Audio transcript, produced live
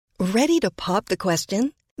Ready to pop the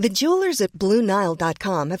question? The jewelers at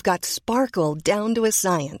BlueNile.com have got sparkle down to a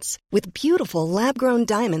science with beautiful lab-grown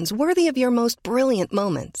diamonds worthy of your most brilliant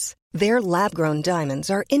moments. Their lab-grown diamonds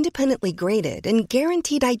are independently graded and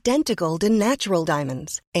guaranteed identical to natural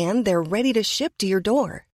diamonds, and they're ready to ship to your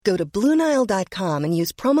door. Go to BlueNile.com and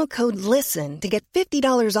use promo code LISTEN to get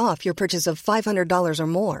 $50 off your purchase of $500 or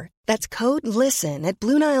more. That's code LISTEN at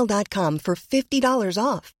BlueNile.com for $50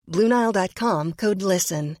 off. BlueNile.com, code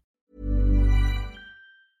LISTEN.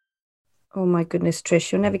 Oh my goodness,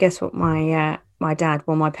 Trish, you'll never guess what my dad,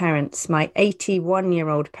 well, my parents, my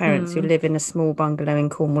 81-year-old parents who live in a small bungalow in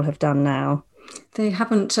Cornwall have done now. They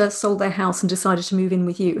haven't sold their house and decided to move in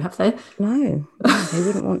with you, have they? No, they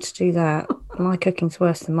wouldn't want to do that. My cooking's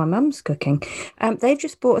worse than my mum's cooking. They've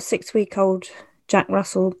just bought a 6-week-old Jack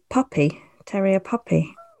Russell puppy, terrier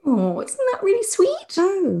puppy. Oh, isn't that really sweet?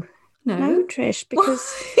 No, Trish,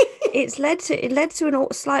 because it led to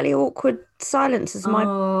a slightly awkward silence as my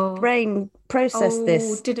brain processed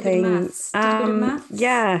this. Did a thing. bit of maths. Did a bit of maths?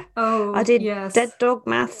 Yeah. I did dead dog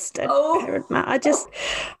maths, dead parrot maths.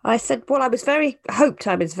 I said, well, hoped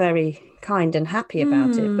I was very kind and happy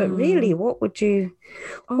about it, but really, what would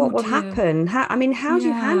happen? How do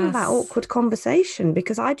you handle that awkward conversation?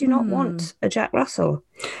 Because I do not want a Jack Russell.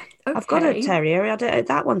 Okay. I've got a terrier.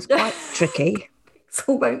 That one's quite tricky.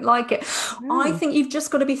 So won't like it. I think you've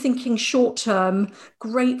just got to be thinking short term,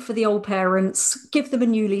 great for the old parents, give them a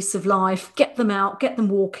new lease of life, get them out, get them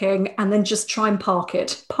walking, and then just try and park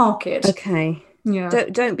it. Okay. Yeah.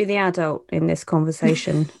 Don't be the adult in this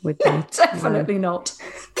conversation with them. Definitely not.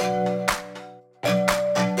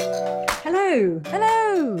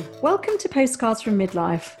 Hello. Welcome to Postcards from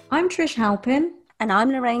Midlife. I'm Trish Halpin. And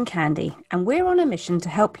I'm Lorraine Candy, and we're on a mission to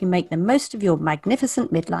help you make the most of your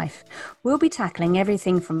magnificent midlife. We'll be tackling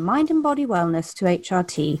everything from mind and body wellness to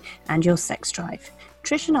HRT and your sex drive.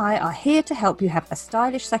 Trish and I are here to help you have a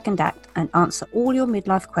stylish second act and answer all your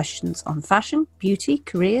midlife questions on fashion, beauty,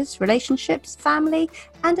 careers, relationships, family,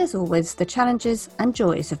 and as always, the challenges and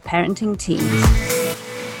joys of parenting teens.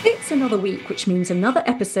 It's another week, which means another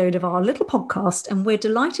episode of our little podcast, and we're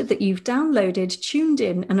delighted that you've downloaded, tuned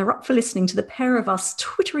in, and are up for listening to the pair of us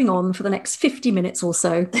twittering on for the next 50 minutes or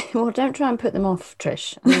so. Well, don't try and put them off,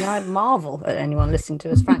 Trish. I mean, I marvel at anyone listening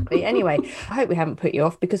to us, frankly. Anyway, I hope we haven't put you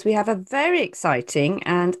off because we have a very exciting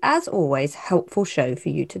and, as always, helpful show for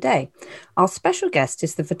you today. Our special guest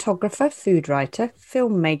is the photographer, food writer,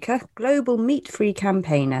 filmmaker, global meat-free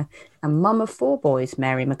campaigner, and mum of 4 boys,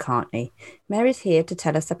 Mary McCartney. Mary's here to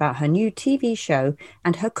tell us about her new TV show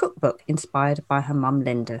and her cookbook inspired by her mum,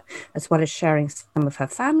 Linda, as well as sharing some of her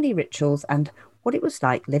family rituals and what it was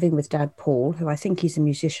like living with Dad Paul, who I think he's a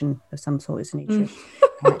musician of some sort, isn't he,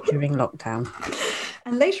 during lockdown.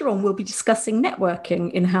 And later on, we'll be discussing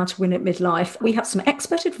networking in How to Win at Midlife. We have some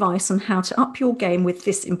expert advice on how to up your game with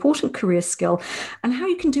this important career skill and how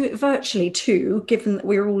you can do it virtually too, given that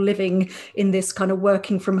we're all living in this kind of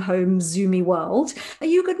working from home, Zoomy world. Are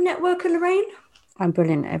you a good networker, Lorraine? I'm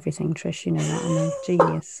brilliant at everything, Trish. You know that. I'm a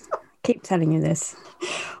genius. Keep telling you this.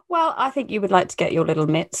 Well, I think you would like to get your little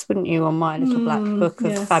mitts, wouldn't you, on my little black book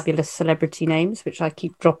of fabulous celebrity names, which I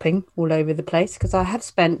keep dropping all over the place because I have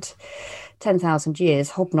spent 10,000 years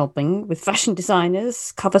hobnobbing with fashion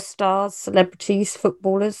designers, cover stars, celebrities,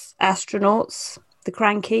 footballers, astronauts, the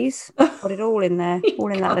Crankies. Got it all in there,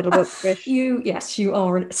 all in that little book, Trish. You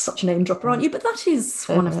are such a name dropper, aren't you? But that is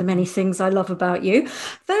one of the many things I love about you.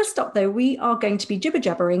 First up, though, we are going to be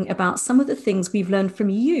jibber-jabbering about some of the things we've learned from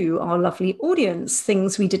you, our lovely audience,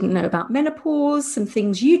 things we didn't know about menopause, some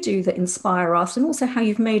things you do that inspire us, and also how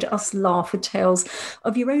you've made us laugh with tales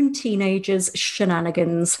of your own teenagers'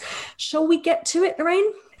 shenanigans. Shall we get to it,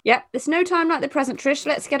 Lorraine? Yep, there's no time like the present, Trish.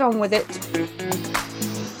 Let's get on with it.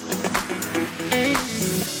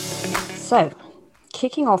 So,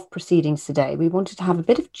 kicking off proceedings today, we wanted to have a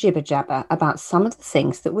bit of jibber-jabber about some of the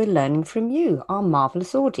things that we're learning from you, our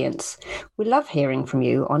marvellous audience. We love hearing from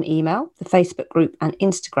you on email, the Facebook group and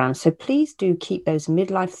Instagram, so please do keep those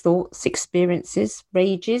midlife thoughts, experiences,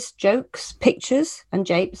 rages, jokes, pictures and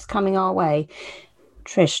japes coming our way.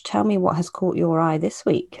 Trish, tell me what has caught your eye this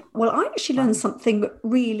week. Well, I actually learned something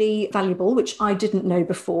really valuable, which I didn't know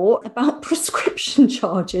before, about prescription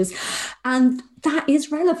charges. And that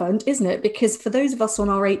is relevant, isn't it? Because for those of us on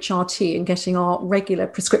our HRT and getting our regular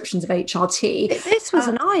prescriptions of HRT... This was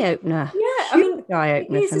an eye-opener. Yeah, I mean,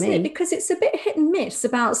 eye-opener it is, for isn't me. it? Because it's a bit hit and miss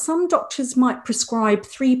about some doctors might prescribe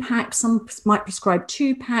 3-packs, some might prescribe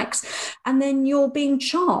 2-packs, and then you're being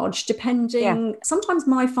charged depending. Sometimes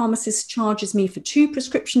my pharmacist charges me for 2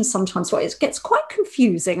 prescriptions, sometimes it gets quite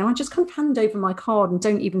confusing, and I just kind of hand over my card and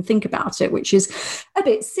don't even think about it, which is a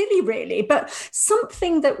bit silly, really. But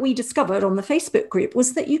something that we discovered on the Facebook group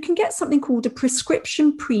was that you can get something called a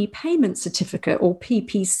prescription prepayment certificate, or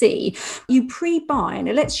PPC. You pre-buy, and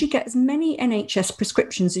it lets you get as many NHS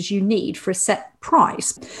prescriptions as you need for a set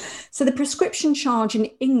price. So the prescription charge in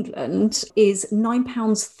England is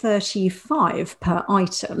 £9.35 per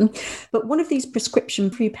item. But one of these prescription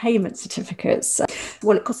prepayment certificates,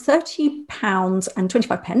 it costs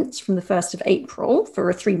 £30.25 from the 1st of April for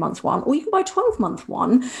a 3-month one, or you can buy a 12-month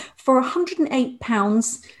one for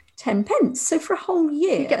 £108.10. So for a whole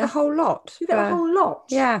year, You get the whole lot. you get a whole lot,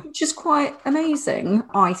 yeah. which is quite amazing,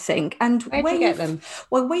 I think. And Where'd you get them?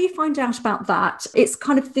 Well, where you find out about that, it's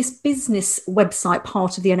kind of this business website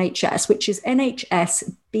part of the NHS, which is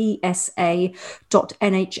nhsbsa.nhs.uk.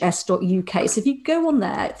 So if you go on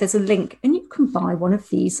there, there's a link and you can buy one of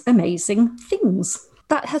these amazing things.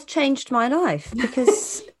 That has changed my life,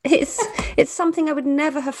 because it's something I would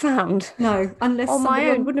never have found. No, unless on my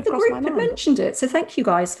own, wouldn't have the crossed group my had mind. mentioned it. So thank you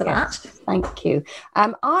guys for that. Thank you.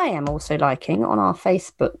 I am also liking on our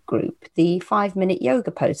Facebook group the 5-minute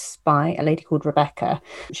yoga posts by a lady called Rebecca.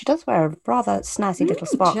 She does wear a rather snazzy little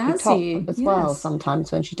sparkly jazzy, top as well yes.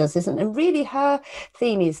 sometimes when she does this. And really her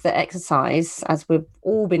theme is that exercise, as we've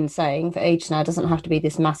all been saying for ages now, doesn't have to be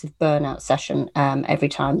this massive burnout session every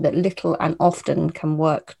time, that little and often can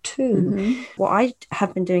work too. Well, I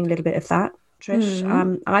have been doing a little bit of that,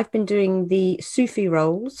 Trish. I've been doing the Sufi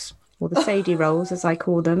rolls, or the Sadie rolls, as I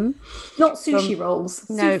call them. Not sushi rolls.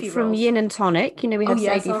 No, Sufi from rolls. Yin and Tonic. You know, we have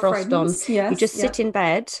Sadie our Frost friends. on. Yes, you just sit in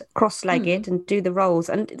bed, cross-legged, and do the rolls.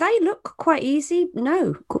 And they look quite easy.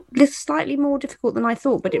 No, slightly more difficult than I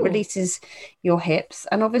thought, but it releases your hips.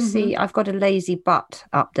 And obviously, I've got a lazy butt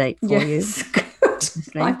update for you.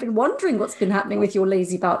 I've been wondering what's been happening with your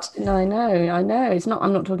lazy butt. No, I know. It's not.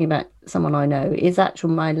 I'm not talking about someone I know. It's actual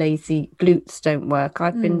my lazy glutes don't work.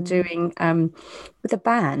 I've been doing with a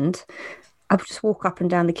band. I would just walk up and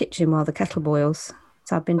down the kitchen while the kettle boils.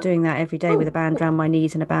 So I've been doing that every day with a band around my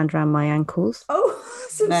knees and a band around my ankles. Oh,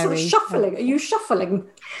 so sort of shuffling. Are you shuffling?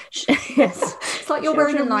 Yes. It's like you're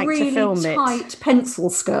wearing a really tight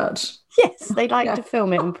pencil skirt. Yes, they like to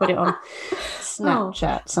film it and put it on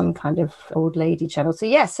Snapchat, some kind of old lady channel. So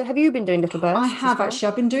yes, so have you been doing little bursts? I have actually.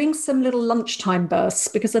 I've been doing some little lunchtime bursts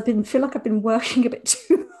because feel like I've been working a bit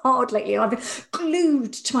too hard lately. And I've been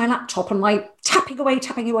glued to my laptop and tapping away.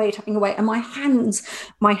 And my hands,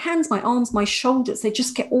 my arms, my shoulders, they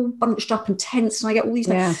just get all bunched up and tense. And I get all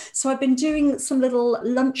these. So I've been doing some little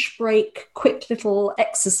lunch break, quick little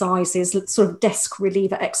exercises, sort of desk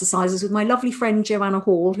reliever exercises with my lovely friend Joanna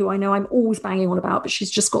Hall, who I know I'm always banging on about, but she's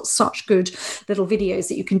just got such good little videos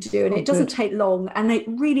that you can do. And it doesn't take long. And it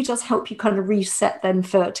really does help you kind of reset then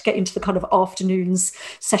to get into the kind of afternoon's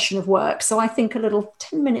session of work. So I think a little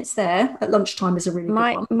 10 minutes there at lunchtime is a really good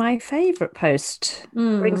one. My favourite post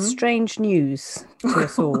brings strange news to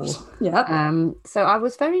us all. So I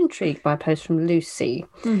was very intrigued by a post from Lucy,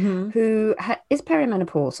 who is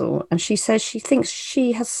perimenopausal, and she says she thinks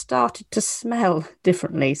she has started to smell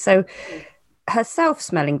differently. So herself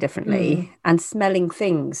smelling differently and smelling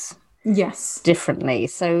things differently.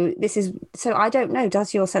 So I don't know,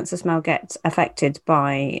 does your sense of smell get affected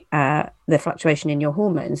by the fluctuation in your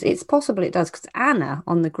hormones? It's possible it does, because Anna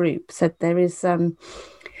on the group said there is a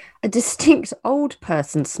distinct old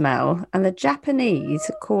person smell, and the Japanese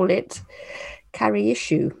call it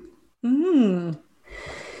kariishu.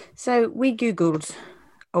 So we googled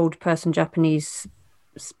old person Japanese,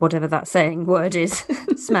 whatever that saying word is,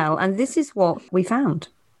 smell, and this is what we found.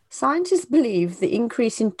 Scientists believe the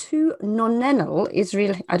increase in 2-nonenal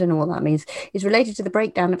I don't know what that means, is related to the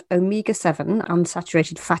breakdown of omega-7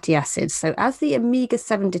 unsaturated fatty acids. So as the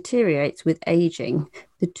omega-7 deteriorates with aging,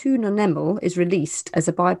 the 2-nonenal is released as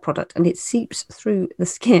a byproduct and it seeps through the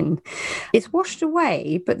skin. It's washed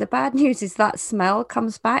away, but the bad news is that smell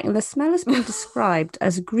comes back, and the smell has been described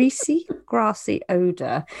as greasy, grassy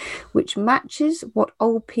odour, which matches what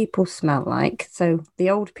old people smell like. So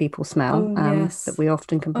the old people smell that we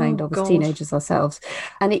often complained of as teenagers ourselves.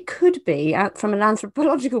 And it could be, from an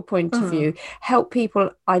anthropological point of view, help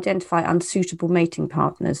people identify unsuitable mating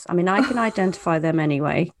partners. I mean, I can identify them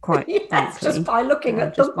anyway, quite thankfully. Just by looking at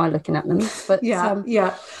them. Just by looking at them. But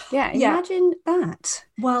imagine that.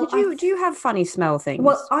 Well, do you have funny smell things?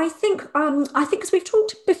 Well, I think because we've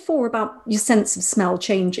talked before about your sense of smell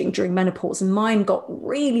changing during menopause. menopause, and mine got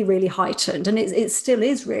really, really heightened, and it still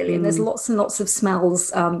is really. And there's lots and lots of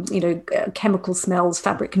smells, chemical smells,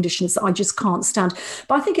 fabric conditioners that I just can't stand.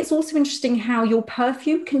 But I think it's also interesting how your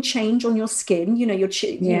perfume can change on your skin.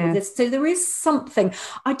 So there is something.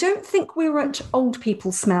 I don't think we're at old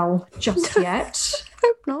people smell just yet.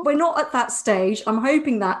 Hope not. We're not at that stage. I'm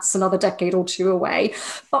hoping that's another decade or two away.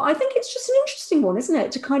 But I think it's just an interesting one, isn't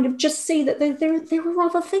it? To kind of just see that there are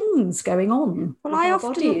other things going on with our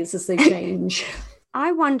bodies as they change.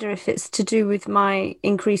 I wonder if it's to do with my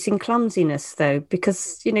increasing clumsiness, though,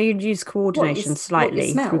 because, you'd use coordination slightly. What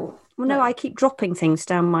you smell? Well, no, I keep dropping things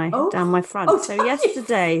down my front. So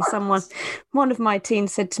yesterday, one of my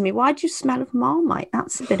teens said to me, "Why do you smell of Marmite?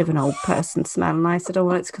 That's a bit of an old person smell." And I said, "Oh,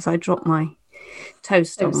 well, it's because I dropped my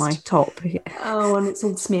toast on my top." Oh, and it's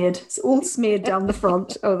all smeared. It's all smeared down the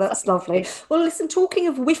front. Oh, that's lovely. Well, listen, talking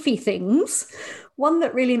of whiffy things, one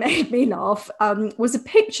that really made me laugh was a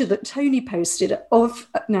picture that Tony posted of,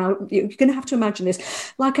 now you're going to have to imagine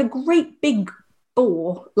this, like a great big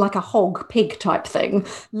boar, like a hog pig type thing,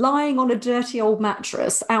 lying on a dirty old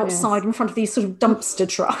mattress outside in front of these sort of dumpster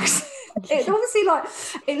trucks. It's obviously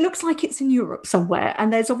it looks like it's in Europe somewhere,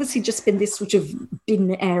 and there's obviously just been this sort of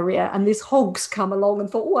bin area, and this hog's come along and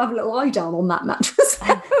thought, "Oh, I'll have a little lie down on that mattress."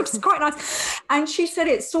 It's quite nice. And she said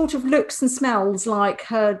it sort of looks and smells like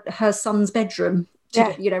her son's bedroom.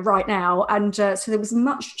 Right now. And so there was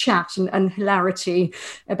much chat and hilarity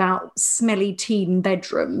about smelly teen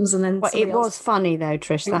bedrooms. And then it was funny though,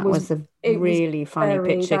 Trish. That was a really funny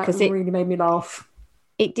picture, because it really made me laugh.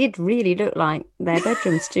 It did really look like their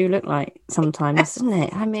bedrooms do look like sometimes, doesn't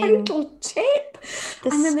it? I mean, total tip.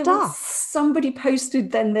 And then there was somebody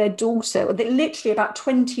posted then their daughter, literally about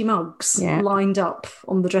 20 mugs lined up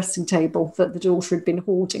on the dressing table that the daughter had been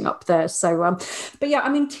hoarding up there. So, but yeah, I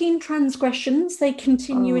mean, teen transgressions, they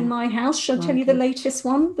continue in my house. Shall I tell you the latest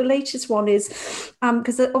one? The latest one is,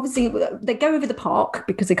 because obviously they go over the park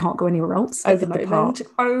because they can't go anywhere else over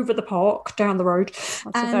the park, down the road.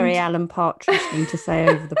 That's a very Alan Partridge thing to say,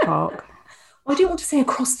 over the park. I don't want to say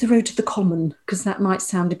across the road to the common, because that might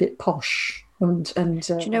sound a bit posh. And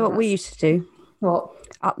do you know what we used to do? What?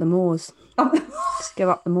 Up the moors. Just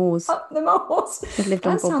go up the moors. Up the moors.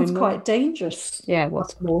 That sounds quite dangerous. Yeah, it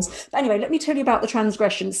was. Moors. But anyway, let me tell you about the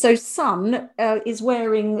transgression. So son is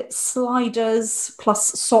wearing sliders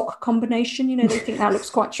plus sock combination. They think that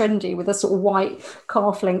looks quite trendy, with a sort of white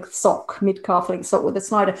calf-length sock, mid-calf length sock with a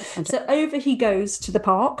slider. So over he goes to the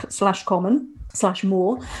park / common /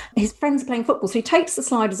 moor. His friends playing football, so he takes the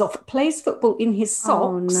sliders off, plays football in his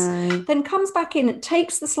socks, then comes back in,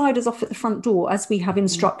 takes the sliders off at the front door as we have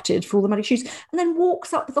instructed for all the muddy shoes, and then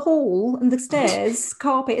walks up the hall and the stairs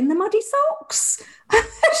carpet in the muddy socks.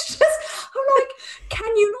 It's just, I'm like,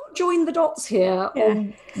 can you not join the dots here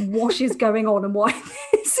on what is going on and why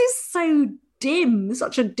this is so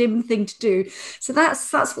such a dim thing to do? So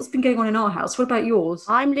that's what's been going on in our house. What about yours?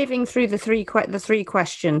 I'm living through the three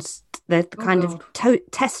questions. They're kind of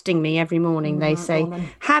testing me every morning. They say,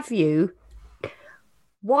 "Have you?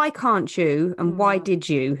 Why can't you? And why did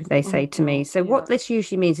you?" They say to me. So what this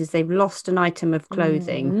usually means is they've lost an item of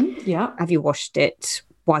clothing. Have you washed it?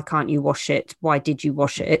 Why can't you wash it? Why did you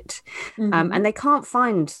wash it? And they can't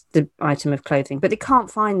find the item of clothing, but they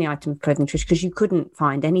can't find the item of clothing, Trish, because you couldn't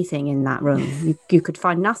find anything in that room. You could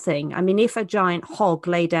find nothing. I mean, if a giant hog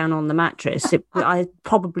lay down on the mattress, I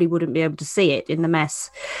probably wouldn't be able to see it in the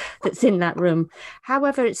mess that's in that room.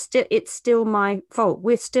 However, it's still my fault.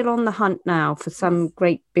 We're still on the hunt now for some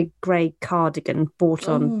great big grey cardigan bought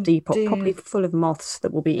on Depop, probably full of moths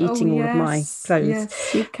that will be eating all of my clothes.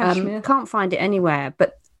 Can't find it anywhere, but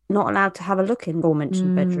not allowed to have a look in the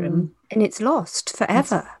aforementioned bedroom, and it's lost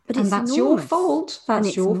forever. But that's enormous. Your fault.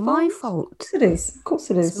 That's your fault. My fault. It is. Of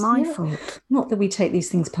course it is. It's my fault. Not that we take these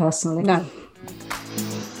things personally. No.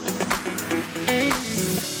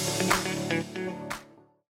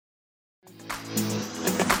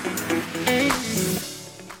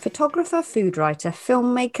 Photographer, food writer,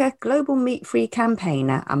 filmmaker, global meat-free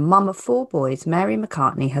campaigner and mum of 4 boys, Mary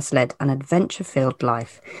McCartney has led an adventure-filled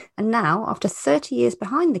life. And now, after 30 years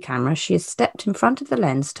behind the camera, she has stepped in front of the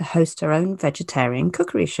lens to host her own vegetarian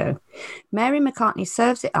cookery show. Mary McCartney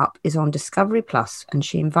Serves It Up is on Discovery Plus, and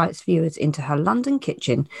she invites viewers into her London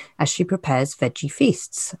kitchen as she prepares veggie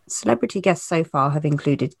feasts. Celebrity guests so far have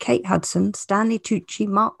included Kate Hudson, Stanley Tucci,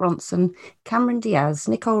 Mark Ronson, Cameron Diaz,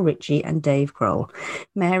 Nicole Richie and Dave Grohl.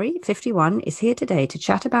 Mary, 51, is here today to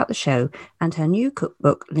chat about the show and her new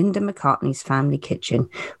cookbook, Linda McCartney's Family Kitchen,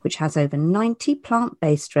 which has over 90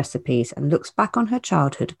 plant-based recipes and looks back on her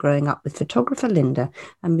childhood growing up with photographer Linda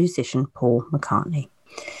and musician Paul McCartney.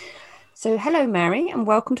 So hello, Mary, and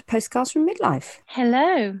welcome to Postcards from Midlife.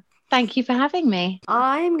 Hello. Thank you for having me.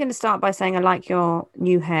 I'm going to start by saying I like your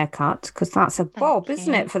new haircut because that's a bob,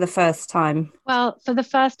 isn't it, for the first time? Well, for the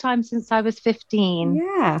first time since I was 15.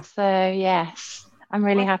 Yeah. So, yes, I'm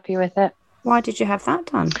really happy with it. Why did you have that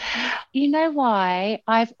done? You know why?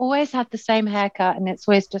 I've always had the same haircut and it's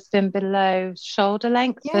always just been below shoulder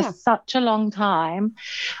length for such a long time.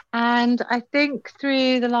 And I think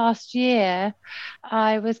through the last year,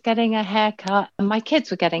 I was getting a haircut. My kids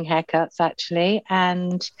were getting haircuts, actually.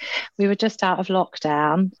 And we were just out of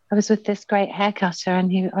lockdown. I was with this great haircutter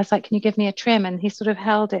and I was like, can you give me a trim? And he sort of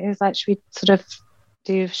held it. He was like, should we sort of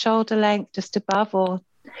do shoulder length just above or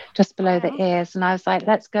just below the ears? And I was like,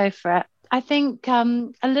 let's go for it. I think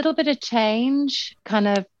a little bit of change kind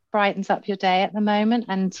of brightens up your day at the moment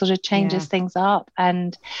and sort of changes things up,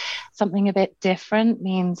 and something a bit different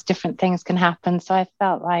means different things can happen. So I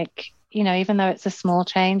felt like, you know, even though it's a small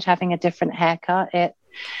change, having a different haircut, it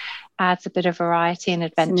adds a bit of variety and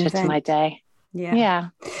adventure to my day.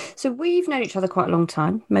 Yeah. So we've known each other quite a long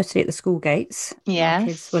time, mostly at the school gates. Yeah. Our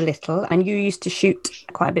kids were little, and you used to shoot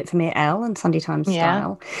quite a bit for me at Elle and Sunday Times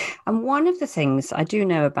Style. And one of the things I do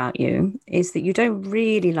know about you is that you don't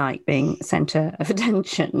really like being centre of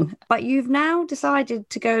attention, but you've now decided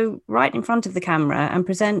to go right in front of the camera and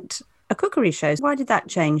present a cookery show. Why did that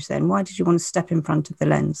change then? Why did you want to step in front of the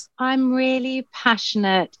lens? I'm really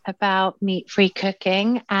passionate about meat-free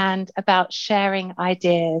cooking and about sharing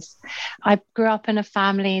ideas. I grew up in a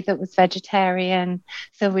family that was vegetarian,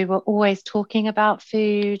 so we were always talking about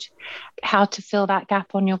food, how to fill that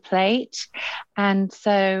gap on your plate. And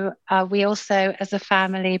so we also, as a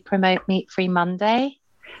family, promote Meat-Free Monday.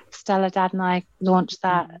 Stella, Dad and I launched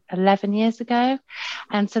that 11 years ago.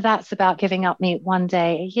 And so that's about giving up meat one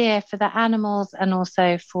day a year for the animals and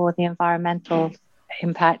also for the environmental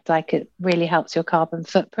impact. Like, it really helps your carbon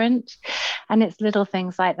footprint. And it's little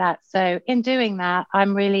things like that. So in doing that,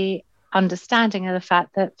 I'm really understanding of the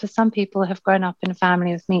fact that for some people who have grown up in a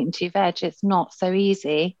family with meat and 2 veg, it's not so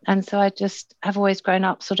easy. And so I just have always grown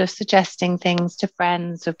up sort of suggesting things to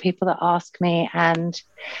friends or people that ask me, and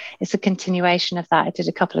it's a continuation of that. I did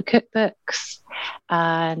a couple of cookbooks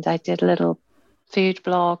and I did a little food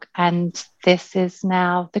blog, and this is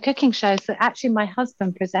now the cooking show. So actually my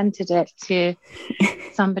husband presented it to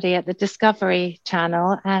somebody at the Discovery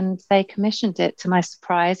Channel, and they commissioned it, to my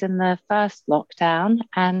surprise, in the first lockdown.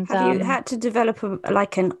 And have you had to develop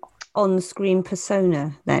an on-screen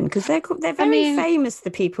persona then, because they're very famous,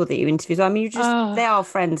 the people that you interview? I mean, they are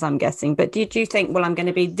friends, I'm guessing, but did you think, well, I'm going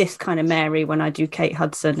to be this kind of Mary when I do Kate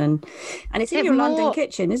Hudson, and it's in your London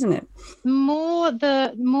kitchen, isn't it? More of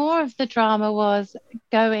the drama was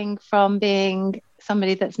going from being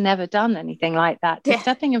somebody that's never done anything like that to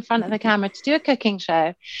stepping in front of the camera to do a cooking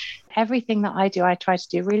show. Everything that I do, I try to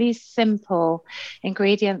do really simple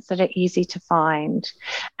ingredients that are easy to find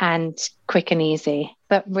and quick and easy,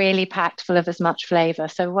 but really packed full of as much flavor.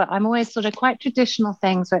 So I'm always sort of quite traditional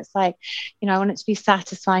things where it's like, you know, I want it to be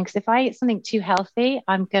satisfying, because if I eat something too healthy,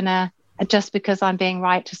 I'm gonna, just because I'm being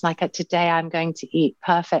right, just like today I'm going to eat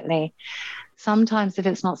perfectly. Sometimes if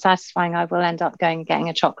it's not satisfying, I will end up going and getting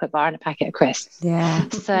a chocolate bar and a packet of crisps. Yeah.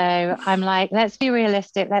 So I'm like, let's be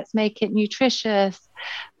realistic. Let's make it nutritious,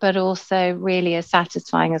 but also really as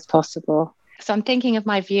satisfying as possible. So I'm thinking of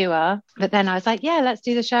my viewer, but then I was like, yeah, let's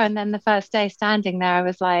do the show. And then the first day standing there, I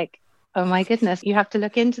was like, oh my goodness, you have to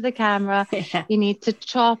look into the camera. Yeah. You need to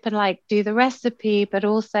chop and like do the recipe, but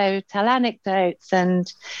also tell anecdotes. And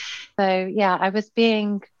so, yeah, I was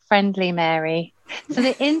being friendly Mary. So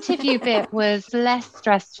the interview bit was less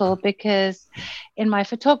stressful, because in my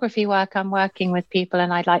photography work, I'm working with people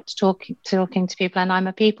and I like to talking to people, and I'm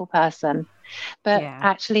a people person. But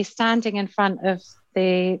actually standing in front of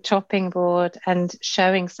the chopping board and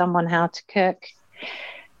showing someone how to cook,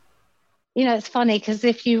 you know, it's funny because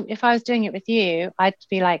if I was doing it with you, I'd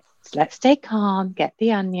be like, let's stay calm, get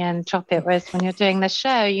the onion, chop it. Whereas when you're doing the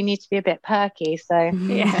show, you need to be a bit perky. So,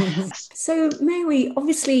 So, Mary,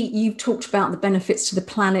 obviously you've talked about the benefits to the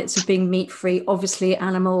planet of being meat-free, obviously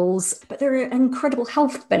animals, but there are incredible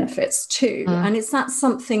health benefits too. And is that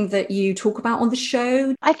something that you talk about on the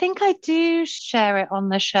show? I think I do share it on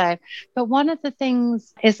the show. But one of the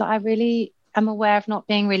things is that I really am aware of not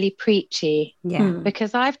being really preachy.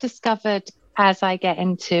 Because I've discovered, as I get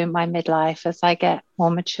into my midlife, as I get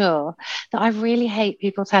more mature, that I really hate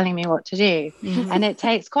people telling me what to do. And it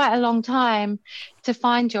takes quite a long time to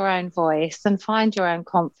find your own voice and find your own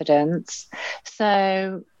confidence.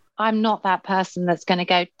 So I'm not that person that's going to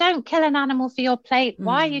go, don't kill an animal for your plate.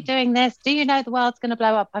 Why are you doing this? Do you know the world's going to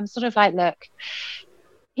blow up? I'm sort of like, look,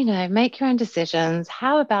 you know, make your own decisions.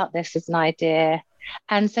 How about this as an idea?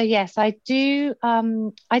 And so, yes, I do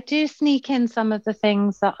sneak in some of the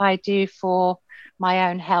things that I do for my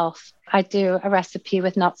own health. I do a recipe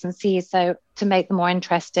with nuts and seeds. So to make them more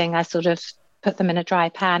interesting, I sort of put them in a dry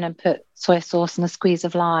pan and put soy sauce and a squeeze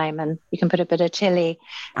of lime, and you can put a bit of chili.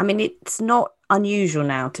 I mean, it's not unusual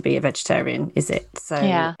now to be a vegetarian, is it? So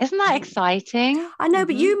yeah, isn't that exciting? I know,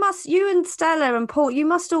 but you and Stella and Paul, you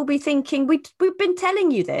must all be thinking we've been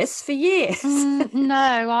telling you this for years.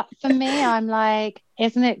 No, for me, I'm like,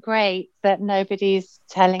 isn't it great that nobody's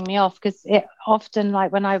telling me off? Because it often,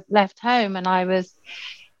 like when I left home and I was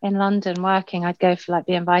in London working, I'd go for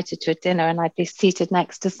be invited to a dinner and I'd be seated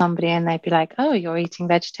next to somebody and they'd be like, oh, you're eating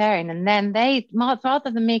vegetarian. And then rather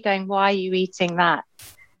than me going, why are you eating that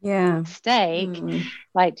steak?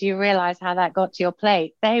 Do you realize how that got to your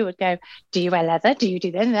plate? They would go, do you wear leather? Do you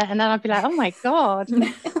do this? And then I'd be like, oh my God,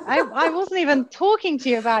 I wasn't even talking to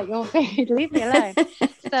you about your food. Leave me alone.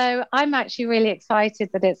 So I'm actually really excited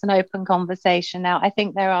that it's an open conversation now. I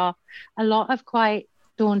think there are a lot of quite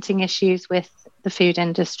daunting issues with the food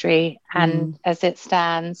industry and as it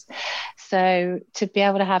stands. So to be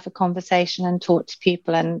able to have a conversation and talk to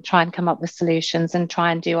people and try and come up with solutions and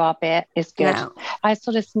try and do our bit is good. Yeah. I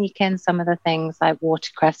sort of sneak in some of the things like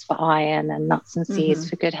watercress for iron and nuts and seeds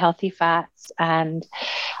for good healthy fats and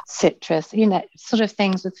citrus, sort of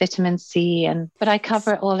things with vitamin C. But I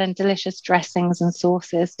cover it all in delicious dressings and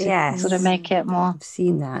sauces to sort of make it more. I've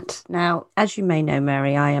seen that. Now, as you may know,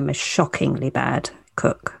 Mary, I am a shockingly bad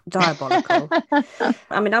cook, diabolical.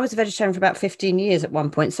 I mean, I was a vegetarian for about 15 years at one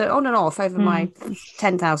point, so on and off over my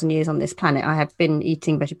 10,000 years on this planet I have been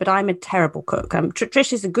eating vegetarian, but I'm a terrible cook.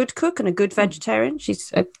 Trish is a good cook and a good vegetarian. She's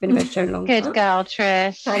been a vegetarian a long time. Good girl,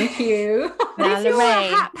 Trish. Thank you. Now,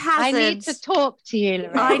 Lorraine, I need to talk to you,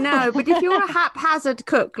 Lorraine. I know, but if you're a haphazard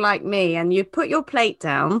cook like me and you put your plate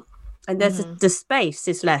down and there's the space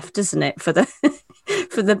is left, isn't it, for the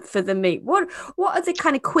for the meat? What are the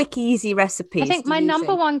kind of quick, easy recipes? I think my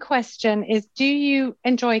number one question is, do you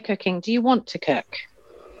enjoy cooking? Do you want to cook?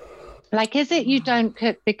 Is it you don't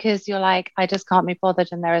cook because you're like, I just can't be bothered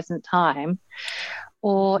and there isn't time?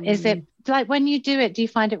 Or is it when you do it, do you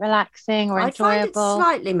find it relaxing or enjoyable? I find it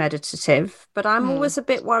slightly meditative, but I'm always a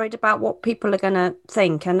bit worried about what people are going to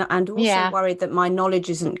think and also worried that my knowledge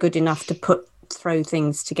isn't good enough to throw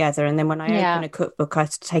things together. And then when I open a cookbook, I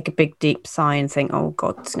take a big deep sigh and think, oh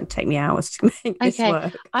God, it's going to take me hours to make this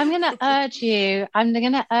work. I'm going to urge you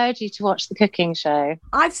to watch the cooking show.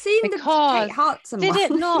 I've seen the Kate Hudson one.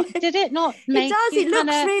 Did it not make it looks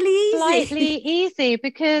really easy. Slightly easy,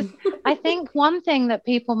 because I think one thing that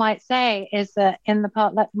people might say is that in the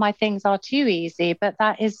part that my things are too easy, but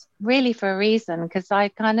that is really for a reason, because I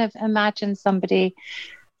kind of imagine somebody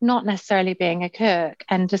not necessarily being a cook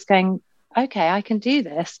and just going, okay, I can do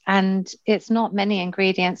this. And it's not many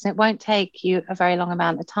ingredients. And it won't take you a very long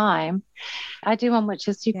amount of time. I do one which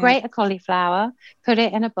is you grate a cauliflower, put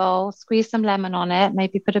it in a bowl, squeeze some lemon on it,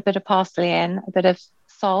 maybe put a bit of parsley in, a bit of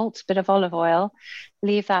salt, a bit of olive oil,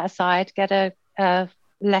 leave that aside, get a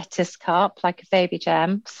lettuce cup, like a baby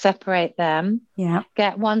gem, separate them. Yeah.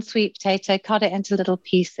 Get one sweet potato, cut it into little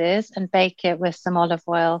pieces and bake it with some olive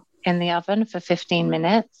oil in the oven for 15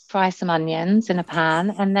 minutes, fry some onions in a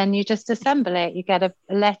pan, and then you just assemble it. You get a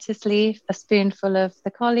lettuce leaf, a spoonful of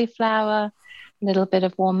the cauliflower, a little bit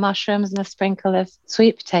of warm mushrooms and a sprinkle of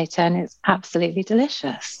sweet potato, and it's absolutely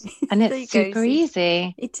delicious. And it's super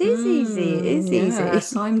easy. It is easy. It is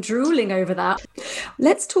easy. I'm drooling over that.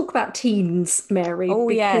 Let's talk about teens, Mary. Oh,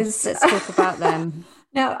 yes. Let's talk about them.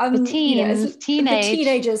 Now, the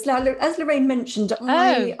teenagers. Now, as Lorraine mentioned,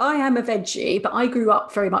 I am a veggie, but I grew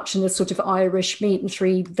up very much in a sort of Irish meat and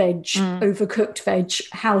three veg, overcooked veg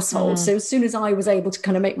household. So as soon as I was able to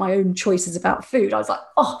kind of make my own choices about food, I was like,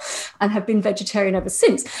 and have been vegetarian ever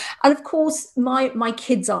since. And of course, my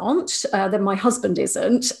kids aren't, then my husband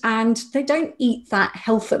isn't, and they don't eat that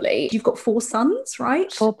healthily. You've got 4 sons,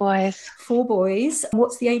 right? 4 boys. 4 boys.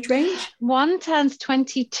 What's the age range? One turns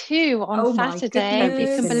 22 on Saturday. You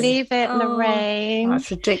can believe it, Lorraine. That's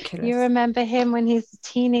ridiculous. You remember him when he's a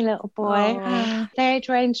teeny little boy. Their age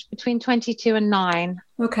range between 22 and 9.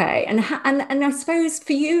 Okay, and I suppose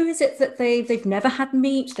for you, is it that they've never had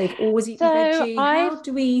meat? They've always eaten veggie? How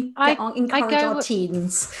do we encourage our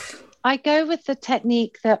teens? I go with the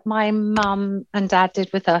technique that my mum and dad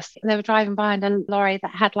did with us. They were driving behind a lorry that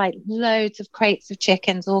had like loads of crates of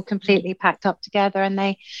chickens all completely packed up together, and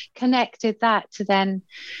they connected that to then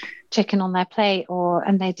chicken on their plate,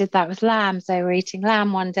 and they did that with lambs. They were eating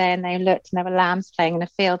lamb one day and they looked and there were lambs playing in a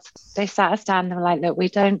field. They sat us down and they were like, look, we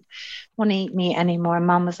don't want to eat meat anymore. And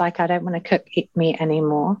Mum was like, I don't want to eat meat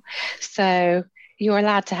anymore. So you're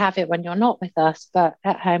allowed to have it when you're not with us, but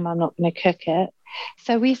at home I'm not going to cook it.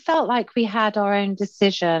 So we felt like we had our own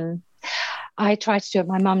decision. I tried to do what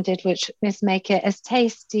my mum did, which is make it as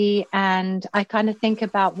tasty. And I kind of think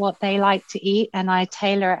about what they like to eat and I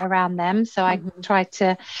tailor it around them. So I try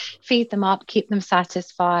to feed them up, keep them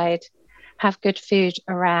satisfied, have good food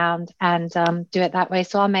around, and do it that way.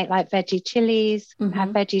 So I'll make like veggie chilies, have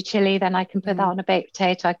veggie chili, then I can put that on a baked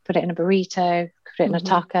potato, I can put it in a burrito, put it in a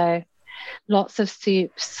taco, lots of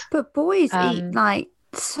soups. But boys eat like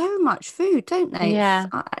so much food, don't they? Yeah.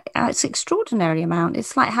 It's extraordinary amount.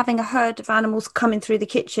 It's like having a herd of animals coming through the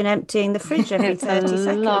kitchen, emptying the fridge every 30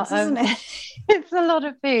 seconds, isn't it? It's a lot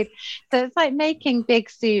of food. So it's like making big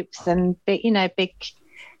soups and big, big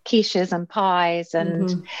quiches and pies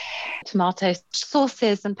and tomato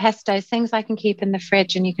sauces and pestos, things I can keep in the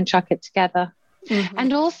fridge and you can chuck it together.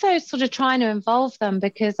 And also sort of trying to involve them,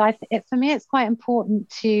 because for me, it's quite important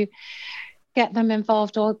to get them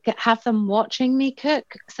involved or have them watching me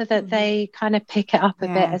cook so that they kind of pick it up a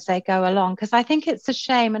bit as they go along. Because I think it's a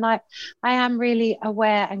shame. And I am really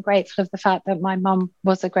aware and grateful of the fact that my mum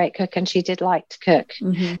was a great cook and she did like to cook.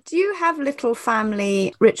 Do you have little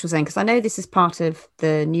family rituals then? Because I know this is part of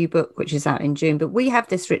the new book, which is out in June, but we have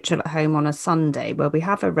this ritual at home on a Sunday where we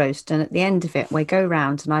have a roast, and at the end of it, we go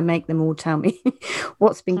round and I make them all tell me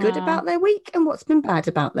what's been good about their week and what's been bad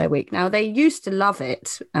about their week. Now, they used to love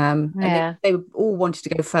it. And they all wanted to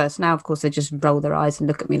go first. Now, of course, they just roll their eyes and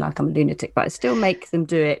look at me like I'm a lunatic, but I still make them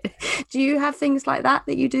do it. Do you have things like that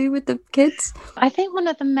you do with the kids? I think one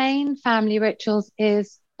of the main family rituals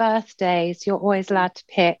is birthdays. You're always allowed to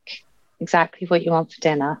pick exactly what you want for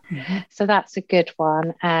dinner. So that's a good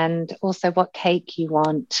one. And also what cake you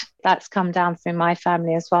want. That's come down through my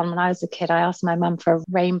family as well. When I was a kid, I asked my mum for a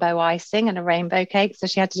rainbow icing and a rainbow cake. So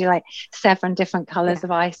she had to do like 7 different colours of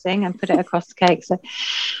icing and put it across the cake. So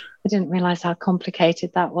I didn't realise how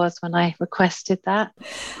complicated that was when I requested that.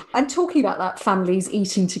 And talking about that, families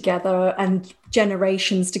eating together and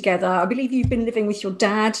generations together. I believe you've been living with your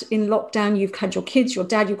dad in lockdown. You've had your kids, your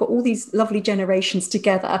dad, you've got all these lovely generations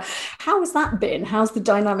together. How has that been? How's the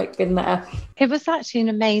dynamic been there? It was actually an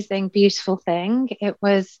amazing, beautiful thing. It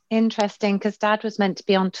was interesting because Dad was meant to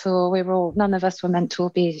be on tour. None of us were meant to all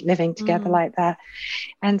be living together like that.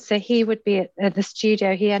 And so he would be at the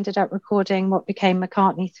studio. He ended up recording what became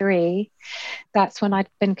McCartney 3. That's when I'd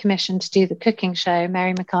been commissioned to do the cooking show.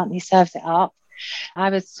 Mary McCartney Serves It Up. I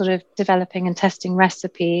was sort of developing and testing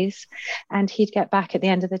recipes, and he'd get back at the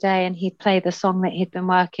end of the day and he'd play the song that he'd been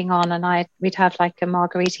working on, and we'd have like a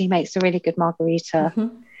margarita. He makes a really good margarita.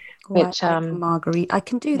 Which margarita, I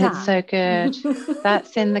can do that. It's so good.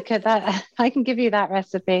 That's in that I can give you that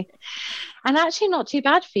recipe, and actually not too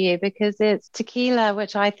bad for you because it's tequila,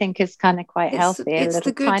 which I think is kind of quite healthy. It's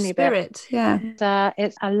the good tiny spirit, bit. And,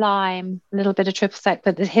 it's a lime, a little bit of triple sec,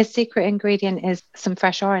 but his secret ingredient is some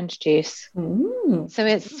fresh orange juice. So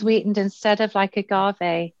it's sweetened instead of like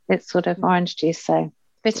agave. It's sort of orange juice. So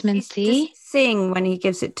vitamin C. Does he sing when he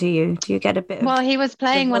gives it to you? Do you get a bit of... Well, he was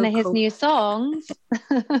playing one of his new songs.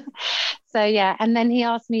 So, yeah. And then he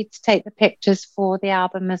asked me to take the pictures for the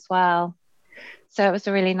album as well. So it was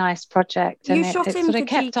a really nice project. You and shot it him sort for of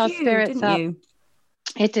kept GQ, our spirits didn't up. you?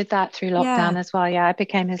 It did that through lockdown as well. Yeah, I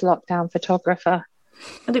became his lockdown photographer.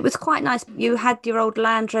 And it was quite nice. You had your old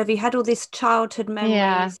Land Rover, you had all these childhood memories.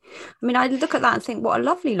 Yeah. I mean, I look at that and think, what a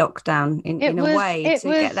lovely lockdown in a way to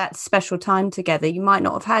get that special time together you might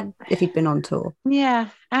not have had if you'd been on tour. Yeah.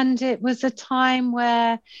 And it was a time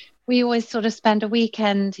where we always sort of spend a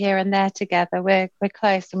weekend here and there together. We're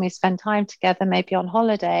close and we spend time together, maybe on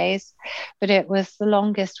holidays, but it was the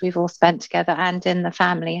longest we've all spent together and in the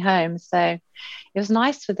family home. So it was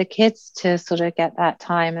nice for the kids to sort of get that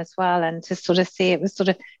time as well, and to sort of see it was sort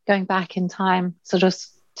of going back in time, sort of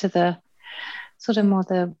to the sort of more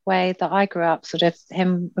the way that I grew up, sort of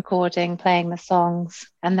him recording, playing the songs,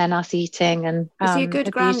 and then us eating. And is he a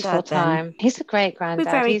good granddad then? He's a great granddad.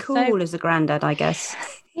 He's very cool as a granddad, I guess.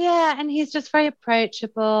 Yeah, and he's just very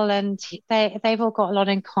approachable, and they've all got a lot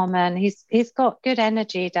in common. He's got good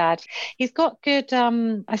energy, Dad. He's got good,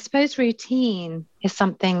 I suppose, routine is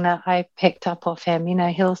something that I picked up off him. You know,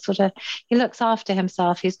 he looks after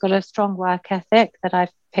himself. He's got a strong work ethic that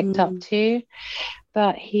I've picked up too.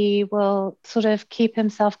 But he will sort of keep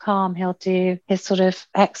himself calm. He'll do his sort of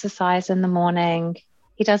exercise in the morning.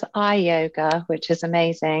 He does eye yoga, which is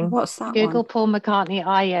amazing. What's that? Google Paul McCartney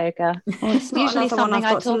eye yoga. Well, it's not usually something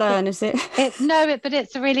I've got to learn, is it? But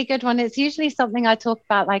it's a really good one. It's usually something I talk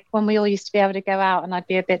about, like when we all used to be able to go out and I'd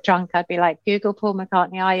be a bit drunk, I'd be like, Google Paul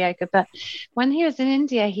McCartney eye yoga. But when he was in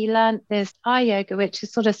India, he learned this eye yoga, which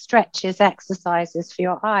is sort of stretches exercises for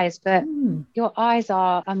your eyes. But your eyes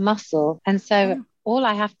are a muscle. And so all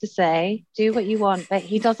I have to say, do what you want, but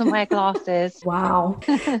he doesn't wear glasses. Wow.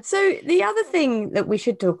 So the other thing that we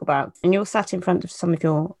should talk about, and you're sat in front of some of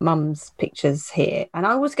your mum's pictures here, and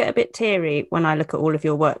I always get a bit teary when I look at all of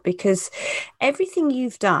your work, because everything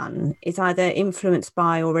you've done is either influenced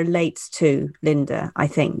by or relates to Linda, I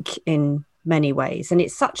think, in many ways. And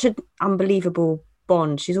it's such an unbelievable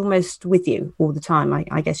bond. She's almost with you all the time,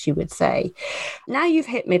 I guess you would say. Now you've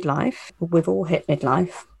hit midlife. We've all hit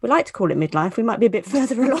midlife. We like to call it midlife. We might be a bit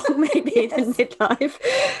further along maybe than midlife.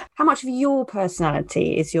 How much of your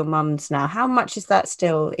personality is your mum's now? How much is that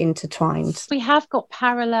still intertwined? We have got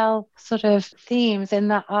parallel sort of themes in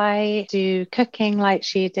that I do cooking like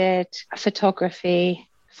she did, photography,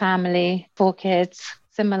 family, 4 kids,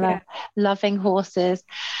 similar, loving horses,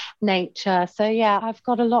 nature. So yeah, I've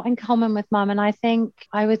got a lot in common with mum, and I think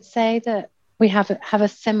I would say that we have a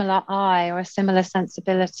similar eye or a similar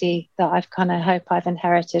sensibility that I've kind of hope I've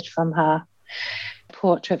inherited from her.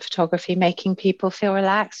 Portrait photography, making people feel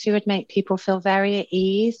relaxed. She would make people feel very at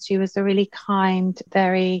ease. She was a really kind,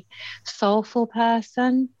 very soulful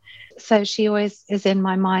person. So she always is in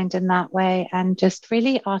my mind in that way, and just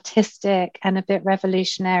really artistic and a bit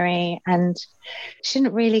revolutionary. And she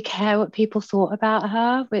didn't really care what people thought about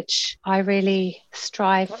her, which I really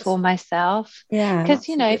strive for myself. Yeah. Because,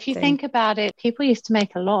 you know, if you think about it, people used to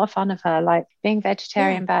make a lot of fun of her, like being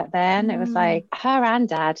vegetarian back then. It was like her and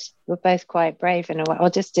dad were both quite brave in a way, or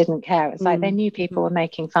just didn't care. It was like they knew people were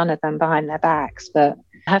making fun of them behind their backs, but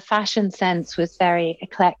her fashion sense was very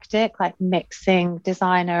eclectic, like mixing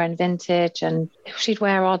designer and vintage, and she'd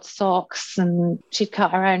wear odd socks and she'd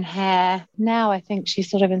cut her own hair. Now I think she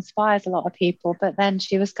sort of inspires a lot of people, but then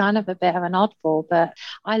she was kind of a bit of an oddball. But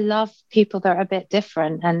I love people that are a bit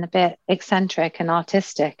different and a bit eccentric and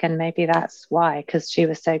artistic, and maybe that's why, because she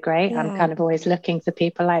was so great. I'm kind of always looking for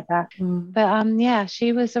people like that. But yeah,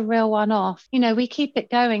 she was a real one-off. You know, we keep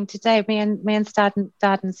it going today. Me and Dad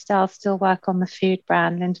and Stell still work on the food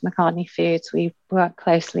brand, Linda McCartney Foods. We work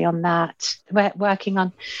closely on that. We're working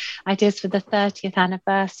on ideas for the 30th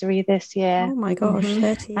anniversary this year. Oh my gosh,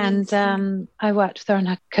 30 years. And I worked with her on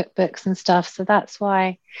her cookbooks and stuff. So that's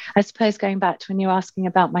why, I suppose, going back to when you were asking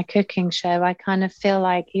about my cooking show, I kind of feel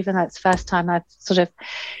like, even though it's the first time I've sort of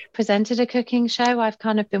presented a cooking show, I've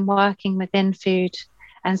kind of been working within food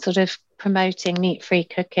and sort of promoting meat-free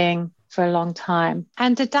cooking for a long time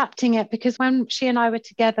and adapting it, because when she and I were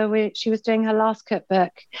together, she was doing her last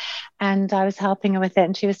cookbook and I was helping her with it,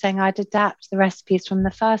 and she was saying I'd adapt the recipes from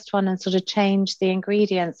the first one and sort of change the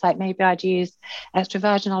ingredients, like maybe I'd use extra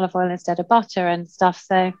virgin olive oil instead of butter and stuff.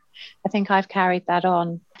 So I think I've carried that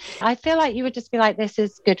on. I feel like you would just be like, this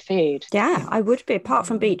is good food. Yeah, I would be, apart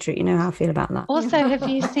from beetroot. You know how I feel about that. Also, have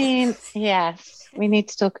you seen, yes, we need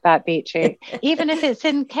to talk about beetroot, even if it's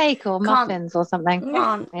in cake or muffins or something.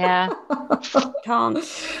 Can't. Yeah. Can't.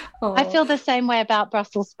 Oh. I feel the same way about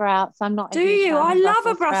Brussels sprouts. I'm not. Do you? I love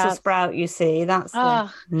a Brussels sprout, you see. That's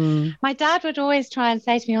my dad would always try and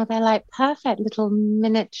say to me, oh, they're like perfect little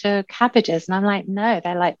miniature cabbages. And I'm like, no,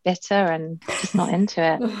 they're like bitter and just not into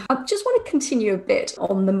it. I just want to continue a bit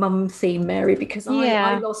on the mum theme, Mary, because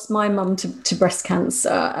I lost my mum to breast cancer,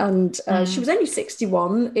 and she was only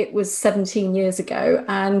 61. It was 17 years ago.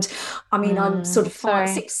 And I mean, I'm sort of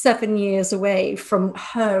 6-7 years away from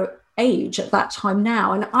her age at that time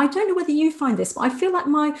now, and I don't know whether you find this, but I feel like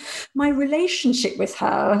my relationship with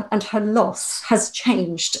her and her loss has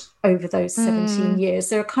changed over those 17 years.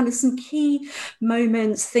 There are kind of some key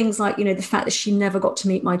moments, things like, you know, the fact that she never got to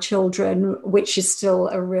meet my children, which is still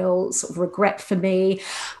a real sort of regret for me.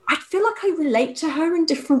 I feel like I relate to her in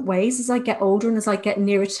different ways as I get older and as I get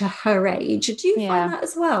nearer to her age. Do you find that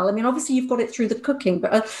as well? I mean, obviously you've got it through the cooking,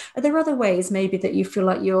 but are there other ways maybe that you feel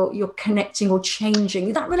like you're connecting or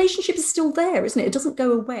changing? That relationship is still there, isn't it? It doesn't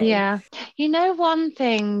go away. Yeah. You know, one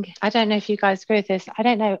thing, I don't know if you guys agree with this. I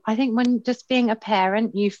don't know. I think when just being a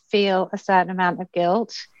parent, you feel a certain amount of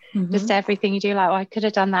guilt. Just everything you do, like, oh, I could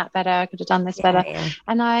have done that better, I could have done this better.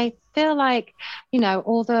 And I feel like, you know,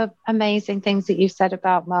 all the amazing things that you've said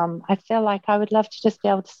about mum, I feel like I would love to just be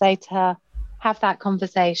able to say to her, have that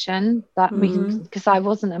conversation that we, because I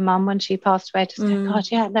wasn't a mum when she passed away, just go,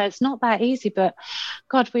 God, yeah, no, it's not that easy, but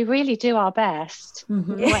God, we really do our best.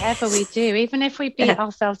 Whatever we do, even if we beat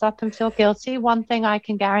ourselves up and feel guilty, one thing I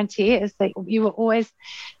can guarantee is that you will always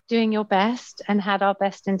doing your best and had our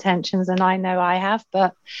best intentions, and I know I have,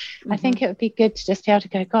 but I think it would be good to just be able to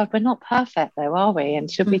go, God, we're not perfect though, are we?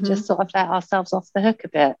 And should we just sort of let ourselves off the hook a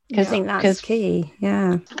bit? I think that's key.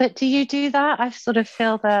 Yeah. But do you do that? I sort of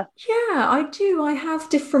feel that. Yeah, I do. I have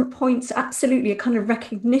different points, absolutely, a kind of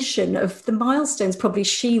recognition of the milestones probably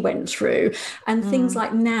she went through, and things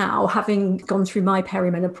like now, having gone through my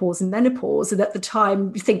perimenopause and menopause, and at the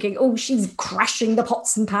time thinking, oh, she's crashing the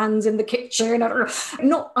pots and pans in the kitchen,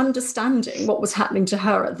 not understanding what was happening to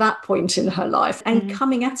her at that point in her life, and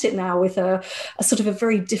coming at it now with a sort of a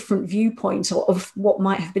very different viewpoint of what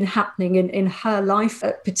might have been happening in her life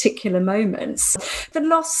at particular moments. The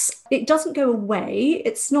loss, it doesn't go away.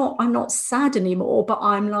 It's not, I'm not sad anymore, but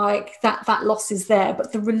I'm like, that loss is there,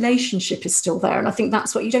 but the relationship is still there. And I think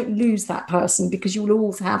that's what, you don't lose that person, because you will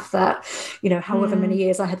always have that, you know, however many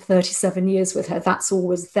years, I had 37 years with her, that's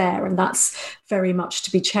always there, and that's very much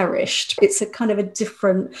to be cherished. It's a kind of a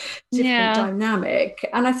different dynamic.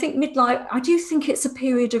 And I think midlife, I do think it's a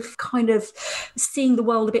period of kind of seeing the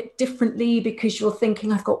world a bit differently, because you're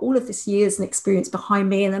thinking, I've got all of this years and experience behind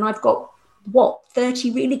me, and then I've got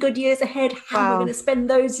 30 really good years ahead. How am I going to spend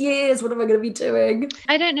those years? What am I going to be doing?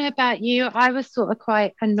 I don't know about you. I was sort of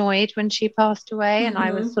quite annoyed when she passed away, and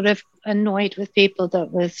I was sort of annoyed with people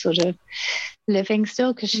that were sort of living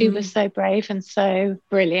still, because she was so brave and so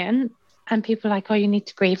brilliant. And people were like, oh, you need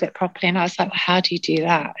to grieve it properly. And I was like, well, how do you do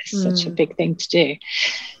that? It's such a big thing to do.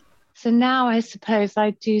 So now I suppose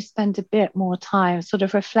I do spend a bit more time sort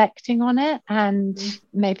of reflecting on it, and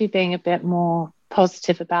maybe being a bit more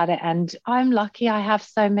positive about it. And I'm lucky I have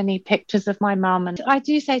so many pictures of my mum. And I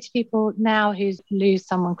do say to people now who lose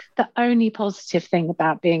someone, the only positive thing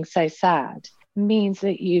about being so sad means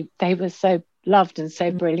that they were so loved and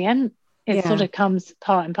so brilliant. It sort of comes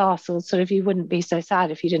part and parcel. Sort of, you wouldn't be so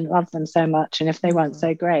sad if you didn't love them so much and if they weren't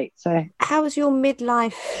so great. So how has your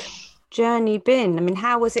midlife journey been? I mean,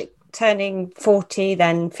 how was it turning 40,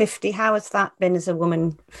 then 50? How has that been as a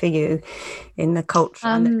woman for you in the culture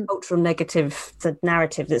and the cultural negative, the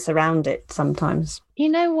narrative that's around it sometimes? You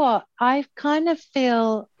know what? I kind of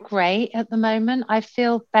feel great at the moment. I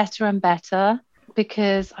feel better and better,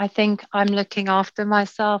 because I think I'm looking after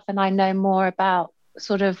myself, and I know more about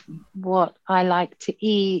sort of what I like to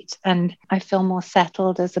eat, and I feel more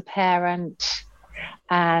settled as a parent.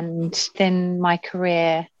 And in my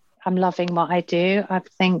career, I'm loving what I do. I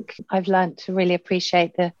think I've learned to really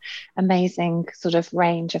appreciate the amazing sort of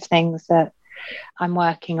range of things that I'm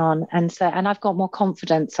working on. And I've got more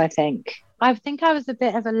confidence, I think. I think I was a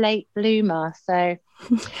bit of a late bloomer. So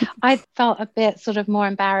I felt a bit sort of more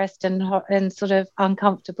embarrassed and sort of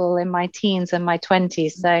uncomfortable in my teens and my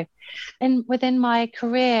 20s. So within my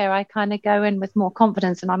career, I kind of go in with more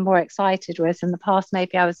confidence, and I'm more excited, whereas in the past,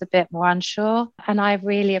 maybe I was a bit more unsure. And I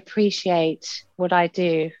really appreciate what I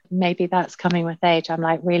do. Maybe that's coming with age. I'm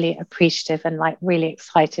like really appreciative and like really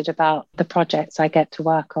excited about the projects I get to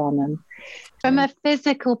work on. And from a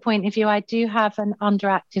physical point of view, I do have an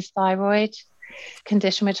underactive thyroid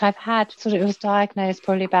condition, which I've had it was diagnosed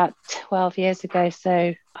probably about 12 years ago.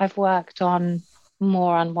 So I've worked on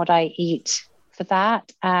more on what I eat for that,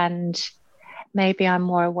 and maybe I'm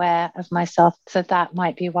more aware of myself. So that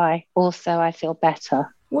might be why also I feel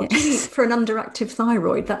better. What do you eat for an underactive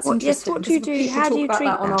thyroid? That's interesting. What do you do? How do you treat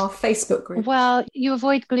that on our Facebook group? Well, you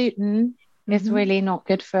avoid gluten. It's really not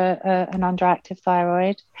good for an underactive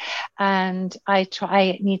thyroid. And I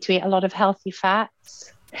need to eat a lot of healthy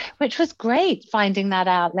fats, which was great finding that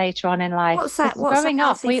out later on in life. What's that? Growing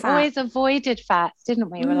up, we always avoided fats, didn't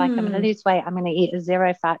we? We're like, I'm going to lose weight. I'm going to eat a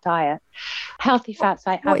zero fat diet. Healthy fats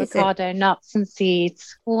like avocado, nuts and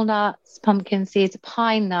seeds, walnuts, pumpkin seeds,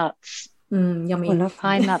 pine nuts. Yummy.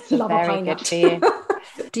 Pine nuts are very good for you.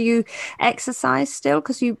 Do you exercise still?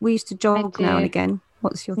 Because we used to jog now and again.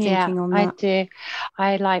 What's your thinking on that? I do.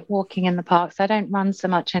 I like walking in the parks. I don't run so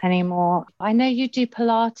much anymore. I know you do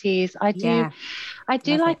Pilates. I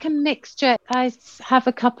do like a mixture. I have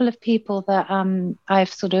a couple of people that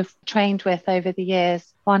I've sort of trained with over the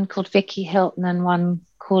years. One called Vicky Hilton and one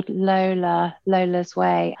called Lola's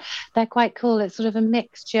Way. They're quite cool. It's sort of a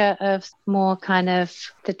mixture of more kind of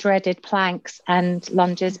the dreaded planks and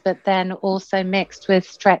lunges, but then also mixed with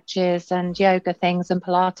stretches and yoga things and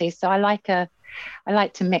Pilates. So I like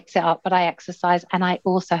to mix it up, but I exercise, and I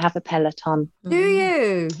also have a Peloton. Do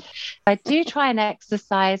you? I do try and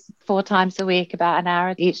exercise 4 times a week, about an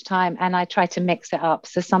hour each time, and I try to mix it up.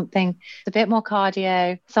 So something a bit more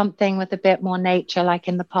cardio, something with a bit more nature, like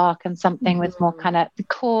in the park, and something with more kind of, the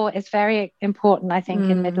core is very important, I think,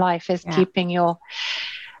 in midlife, is keeping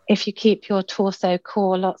if you keep your torso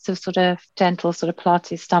core, lots of sort of gentle sort of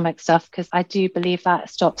Pilates stomach stuff, because I do believe that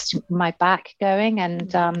stops my back going,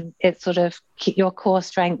 and it sort of your core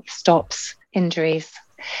strength stops injuries.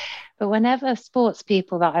 But whenever sports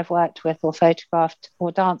people that I've worked with or photographed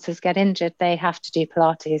or dancers get injured, they have to do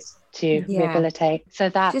Pilates to rehabilitate. So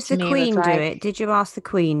that does to the me Queen was do like, it? Did you ask the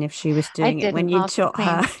Queen if she was doing it when you taught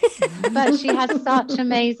her? But she has such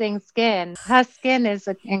amazing skin. Her skin is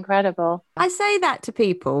incredible. I say that to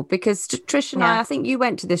people because Trish and I think you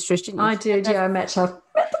went to this, Trish, didn't you? I did, I met her.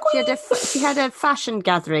 She had a fashion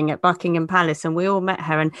gathering at Buckingham Palace and we all met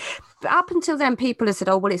her, and up until then people have said,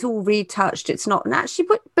 oh well, it's all retouched, it's not, and actually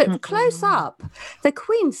but close up the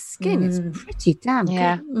Queen's skin is pretty damn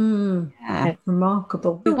good.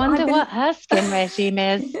 Remarkable. I wonder what her skin regime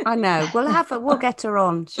is. I know, we'll get her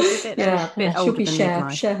on. She'll be share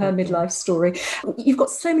her midlife story. You've got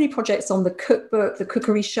so many projects on: the cookbook, the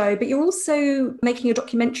cookery show, but you're also making a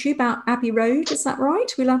documentary about Abbey Road, is that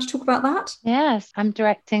right? Are we allowed to talk about that? Yes, I'm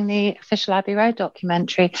directing the official Abbey Road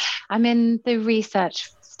documentary. I'm in the research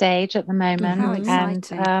stage at the moment. How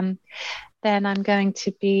exciting. And then I'm going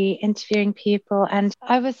to be interviewing people. And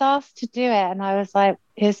I was asked to do it and I was like,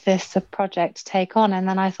 is this a project to take on? And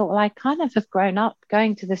then I thought, well, I kind of have grown up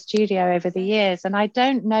going to the studio over the years and I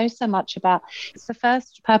don't know so much about, it's the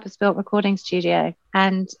first purpose-built recording studio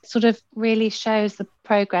and sort of really shows the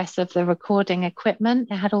progress of the recording equipment.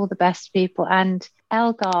 It had all the best people, and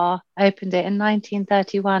Elgar opened it in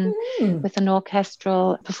 1931 with an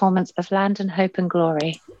orchestral performance of Land and Hope and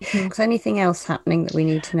Glory. Is there anything else happening that we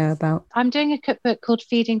need to know about? I'm doing a cookbook called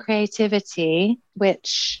Feeding Creativity,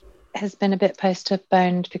 which has been a bit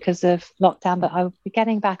postponed because of lockdown, but I'll be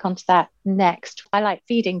getting back onto that next. I like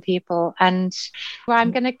feeding people, and where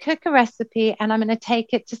I'm going to cook a recipe and I'm going to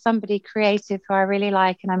take it to somebody creative who I really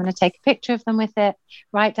like, and I'm going to take a picture of them with it,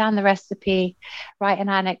 write down the recipe, write an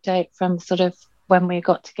anecdote from sort of when we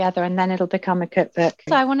got together, and then it'll become a cookbook.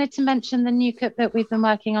 So I wanted to mention the new cookbook we've been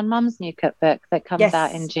working on, Mum's new cookbook that comes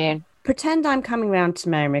out in June. Pretend I'm coming round to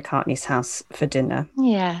Mary McCartney's house for dinner.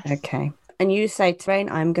 Yeah. Okay. And you say, Rain,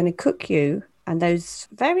 I'm going to cook you and those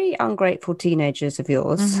very ungrateful teenagers of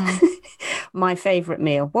yours my favourite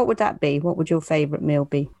meal. What would that be? What would your favourite meal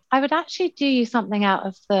be? I would actually do you something out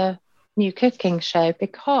of the new cooking show,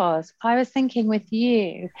 because I was thinking with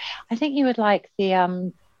you, I think you would like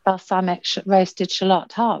the balsamic roasted shallot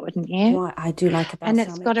tart, wouldn't you? Well, I do like a balsamic. And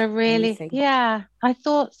it's got a really, I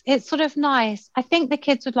thought it's sort of nice. I think the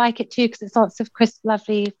kids would like it too, because it's lots of crisp,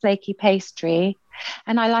 lovely, flaky pastry.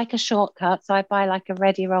 And I like a shortcut, so I buy like a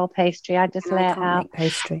ready roll pastry. I just lay it out,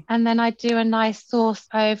 pastry, and then I do a nice sauce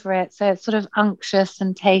over it, so it's sort of unctuous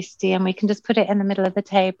and tasty. And we can just put it in the middle of the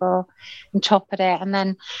table and chop at it. And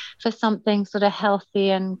then for something sort of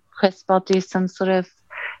healthy and crisp, I'll do some sort of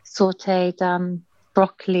sautéed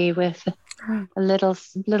broccoli with a little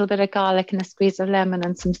bit of garlic and a squeeze of lemon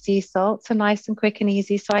and some sea salt. So nice and quick and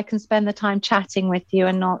easy, so I can spend the time chatting with you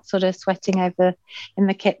and not sort of sweating over in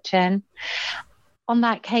the kitchen. On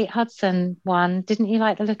that Kate Hudson one, didn't you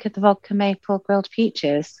like the look of the vodka maple grilled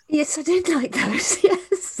peaches? Yes, I did like those.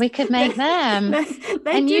 Yes, we could make them.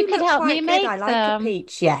 and you could help me make them. I like a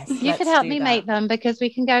peach. Yes, you could help me make them, because we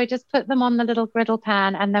can go just put them on the little griddle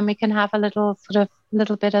pan, and then we can have a little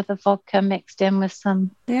bit of the vodka mixed in with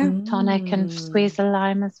some tonic and squeeze a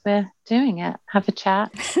lime as we're doing it. Have a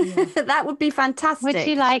chat. That would be fantastic. Would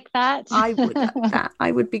you like that? I would like that.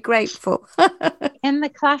 I would be grateful. In the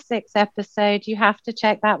classics episode, you have to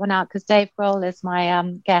check that one out, because Dave Grohl is my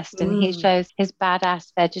guest, and he shows his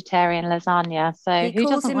badass vegetarian lasagna. So who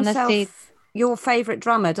doesn't want to see your favourite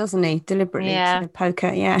drummer, doesn't he? Deliberately to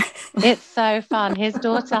poker, It's so fun. His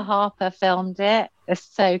daughter Harper filmed it. It's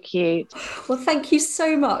so cute. Well, thank you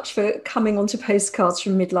so much for coming on to Postcards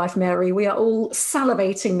from Midlife, Mary. We are all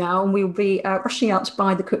salivating now, and we'll be rushing out to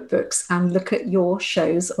buy the cookbooks and look at your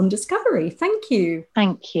shows on Discovery. Thank you.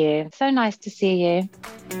 Thank you. So nice to see you.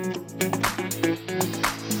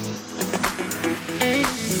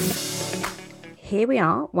 Here we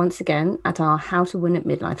are once again at our How to Win at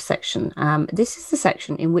Midlife section. This is the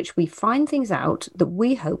section in which we find things out that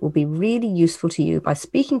we hope will be really useful to you by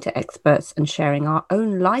speaking to experts and sharing our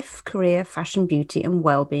own life, career, fashion, beauty and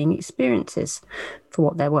well-being experiences for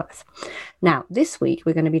what they're worth. Now, this week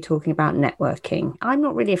we're going to be talking about networking. I'm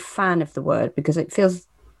not really a fan of the word because it feels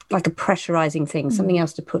like a pressurizing thing, something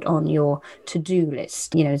else to put on your to-do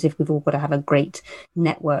list, as if we've all got to have a great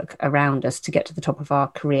network around us to get to the top of our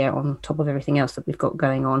career on top of everything else that we've got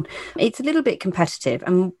going on. It's a little bit competitive.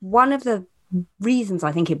 And one of the reasons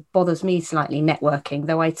I think it bothers me slightly, networking,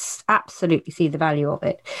 though I absolutely see the value of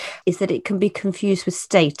it, is that it can be confused with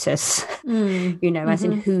status, as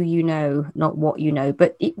in who you know, not what you know.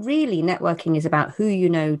 But it really, networking is about who you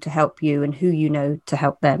know to help you and who you know to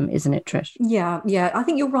help them, isn't it, Trish? Yeah, I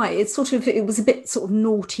think you're right. It's it was a bit sort of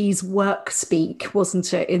noughties work speak,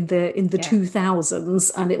 wasn't it, in the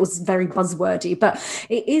 2000s, and it was very buzzwordy. But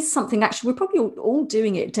it is something, actually, we're probably all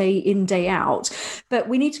doing it day in, day out, but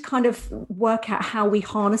we need to kind of work out how we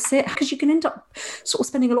harness it, because you can end up sort of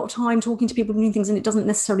spending a lot of time talking to people doing things and it doesn't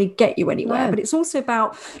necessarily get you anywhere. But it's also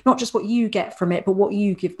about not just what you get from it, but what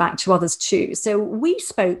you give back to others too. So we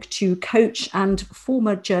spoke to coach and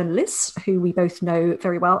former journalist, who we both know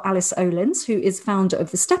very well, Alice Olens, who is founder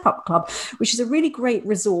of the Step Up Club, which is a really great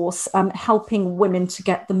resource helping women to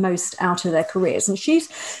get the most out of their careers. And she's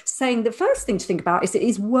saying the first thing to think about is it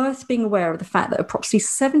is worth being aware of the fact that approximately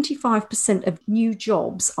 75% of new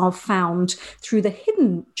jobs are found through the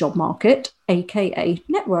hidden job market, aka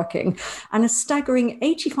networking, and a staggering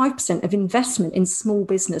 85% of investment in small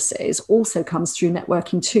businesses also comes through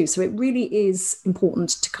networking too. So it really is important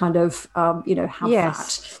to kind of have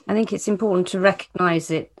that. I think it's important to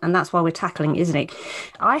recognize it, and that's why we're tackling it, isn't it?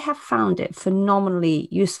 I have found it phenomenally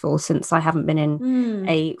useful since I haven't been in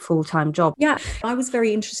a full-time job. Yeah, I was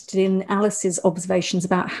very interested in Alice's observations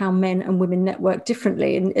about how men and women network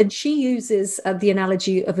differently, and she uses the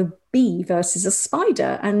analogy of a bee versus a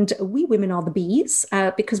spider, and we women are the bees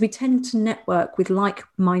because we tend to network with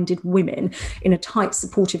like-minded women in a tight,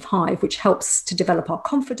 supportive hive, which helps to develop our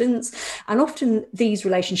confidence, and often these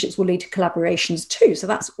relationships will lead to collaborations too. So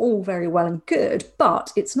that's all very well and good,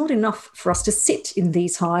 but it's not enough for us to sit in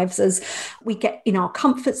these hives. As we get in our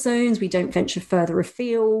comfort zones, we don't venture further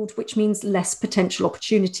afield, which means less potential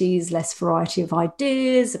opportunities, less variety of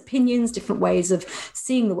ideas, opinions, different ways of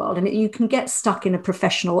seeing the world, and you can get stuck in a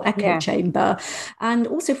professional echo chamber. And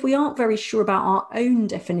also, if we aren't very sure about our own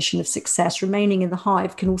definition of success, remaining in the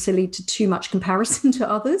hive can also lead to too much comparison to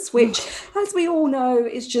others, which, as we all know,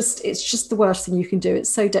 it's just the worst thing you can do.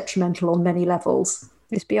 It's so detrimental on many levels.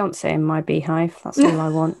 It's Beyonce in my beehive. That's all I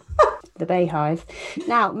want. The beehive.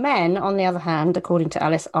 Now, men, on the other hand, according to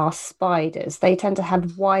Alice, are spiders. They tend to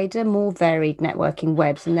have wider, more varied networking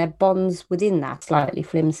webs, and their bonds within that slightly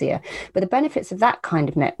flimsier. But the benefits of that kind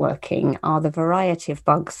of networking are the variety of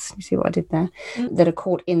bugs, you see what I did there, that are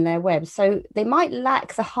caught in their webs. So they might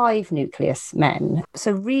lack the hive nucleus, men.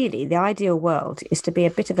 So really, the ideal world is to be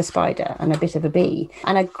a bit of a spider and a bit of a bee.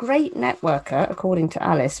 And a great networker, according to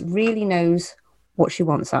Alice, really knows what she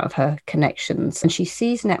wants out of her connections. And she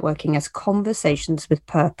sees networking as conversations with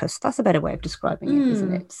purpose. That's a better way of describing it,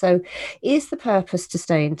 isn't it? So is the purpose to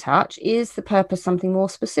stay in touch? Is the purpose something more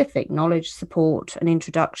specific? Knowledge, support, an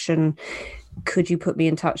introduction? Could you put me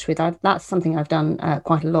in touch with? That's something I've done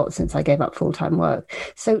quite a lot since I gave up full-time work.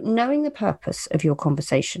 So knowing the purpose of your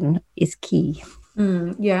conversation is key.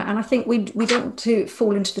 Yeah, and I think we don't want to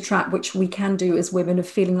fall into the trap, which we can do as women, of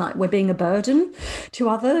feeling like we're being a burden to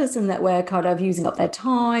others and that we're kind of using up their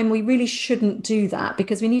time. We really shouldn't do that,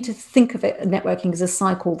 because we need to think of it, networking, as a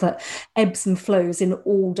cycle that ebbs and flows in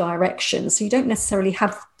all directions. So you don't necessarily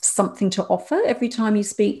have something to offer every time you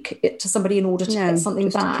speak it to somebody in order to get something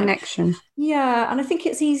back. A connection. Yeah, and I think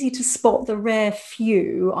it's easy to spot the rare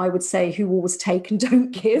few, I would say, who always take and don't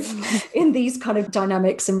give in these kind of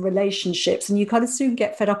dynamics and relationships, and you kind of soon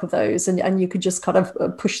get fed up of those, and you could just kind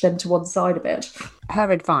of push them to one side a bit. Her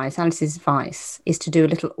advice, Alice's advice, is to do a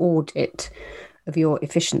little audit of your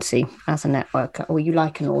efficiency as a networker. Or you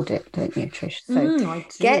like an audit, don't you, Trish? So I do.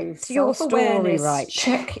 Get your story right.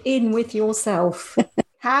 Check in with yourself.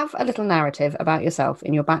 Have a little narrative about yourself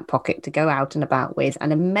in your back pocket to go out and about with,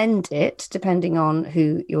 and amend it depending on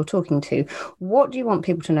who you're talking to. What do you want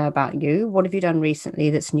people to know about you? What have you done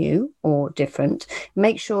recently that's new or different?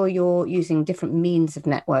 Make sure you're using different means of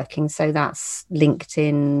networking. So that's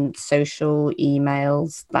LinkedIn, social,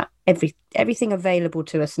 emails, that everything available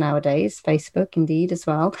to us nowadays, Facebook indeed as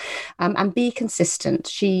well, and be consistent.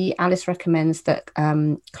 Alice recommends that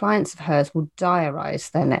clients of hers will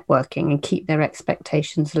diarise their networking and keep their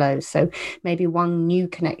expectations low. So maybe one new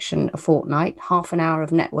connection a fortnight, half an hour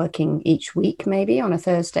of networking each week, maybe on a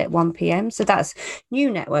Thursday at 1 p.m. So that's new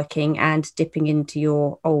networking and dipping into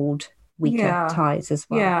your old weaker ties as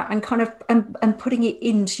well. Yeah, and kind of and putting it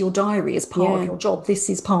into your diary as part of your job. This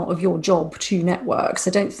is part of your job to network.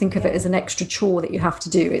 So don't think of it as an extra chore that you have to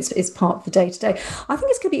do. It's part of the day-to-day. I think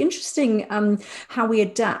it's going to be interesting how we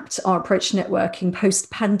adapt our approach to networking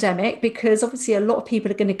post-pandemic, because obviously a lot of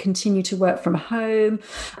people are going to continue to work from home.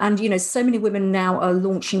 And, so many women now are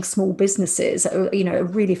launching small businesses at, a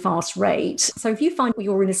really fast rate. So if you find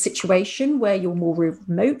you're in a situation where you're more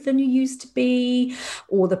remote than you used to be,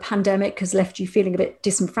 or the pandemic has left you feeling a bit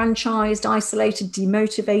disenfranchised, isolated,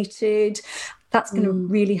 demotivated, that's going to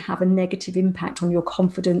really have a negative impact on your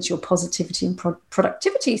confidence, your positivity and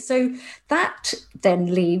productivity. So that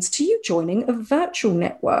then leads to you joining a virtual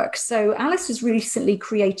network. So Alice has recently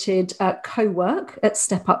created Co-work at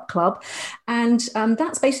Step Up Club. And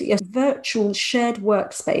that's basically a virtual shared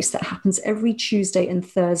workspace that happens every Tuesday and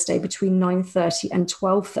Thursday between 9:30 and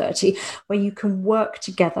 12:30, where you can work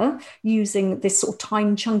together using this sort of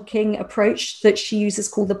time chunking approach that she uses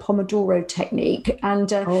called the Pomodoro technique. And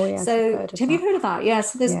so have you heard of that? Yeah.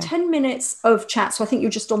 So there's 10 minutes of chat. So I think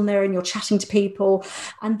you're just on there and you're chatting to people.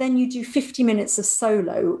 And then you do 50 minutes of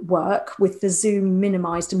solo work with the Zoom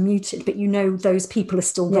minimized and muted, but those people are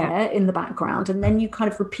still there in the background. And then you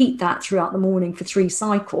kind of repeat that throughout the morning for 3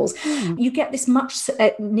 cycles. You get this much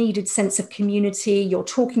needed sense of community. You're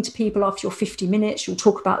talking to people after your 50 minutes. You'll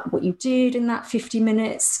talk about what you did in that 50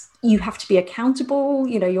 minutes. You have to be accountable.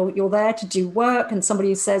 You're there to do work, and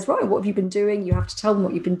somebody says, right, what have you been doing? You have to tell them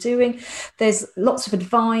what you've been doing. There's lots of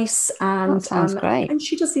advice, and that sounds great. And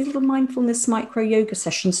she does these little mindfulness micro yoga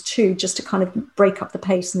sessions too, just to kind of break up the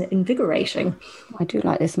pace and invigorating. I do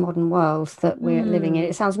like this modern world that we're living in.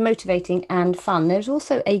 It sounds motivating and fun. There's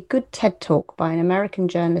also a good TED Talk by an American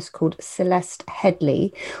journalist called Celeste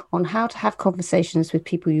Headley on how to have conversations with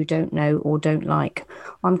people you don't know or don't like.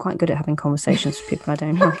 I'm quite good at having conversations with people I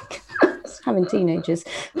don't like. Having teenagers,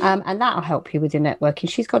 and that'll help you with your networking.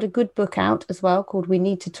 She's got a good book out as well called We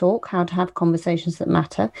Need to Talk, How to Have Conversations That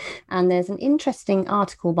Matter. And there's an interesting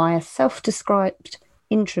article by a self-described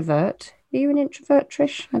introvert. Are you an introvert,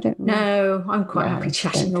 Trish? I don't know. No, I'm quite happy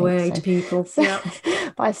chatting away to people.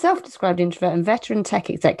 By a self-described introvert and veteran tech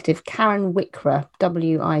executive, Karen Wickre,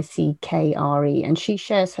 Wickre, and she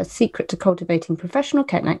shares her secret to cultivating professional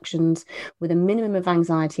connections with a minimum of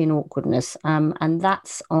anxiety and awkwardness. And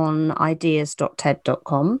that's on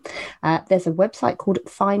ideas.ted.com. There's a website called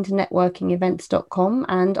findnetworkingevents.com.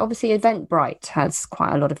 And obviously Eventbrite has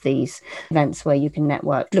quite a lot of these events where you can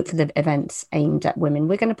network. Look for the events aimed at women.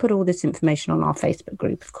 We're going to put all this information on our Facebook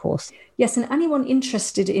group, of course. Yes, and anyone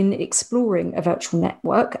interested in exploring a virtual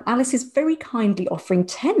network, Alice is very kindly offering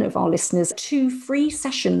 10 of our listeners 2 free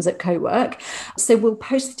sessions at Co-work. So we'll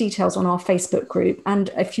post the details on our Facebook group.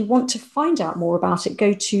 And if you want to find out more about it,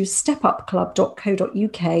 go to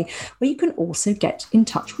stepupclub.co.uk, where you can also get in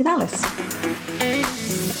touch with Alice.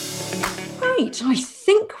 Right, I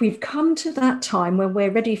think we've come to that time when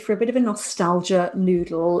we're ready for a bit of a nostalgia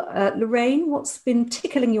noodle. Lorraine, what's been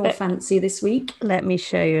tickling your fancy this week? Let me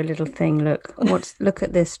show you a little thing. Look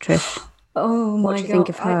at this, Trish. Oh my God! What do you think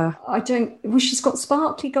of her? I don't. Well, she's got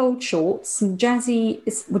sparkly gold shorts and jazzy.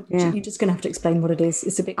 You're just going to have to explain what it is.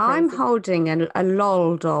 It's a bit crazy. I'm holding a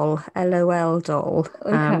LOL doll, LOL doll.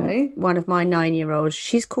 Okay. One of my 9-year-olds.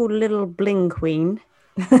 She's called Little Bling Queen.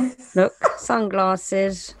 Look,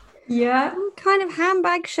 sunglasses. Yeah. Kind of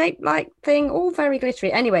handbag shaped like thing, all very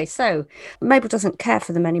glittery. Anyway, so Mabel doesn't care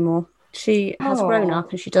for them anymore. She has grown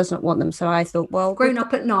up and she does not want them. So I thought, well... Grown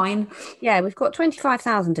up at 9. Yeah, we've got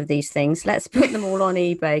 25,000 of these things. Let's put them all on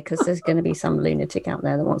eBay because there's going to be some lunatic out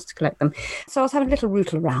there that wants to collect them. So I was having a little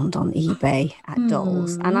rootle around on eBay at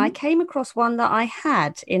dolls. And I came across one that I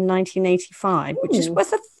had in 1985, which is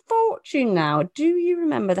worth a fortune now. Do you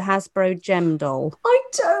remember the Hasbro Gem doll? I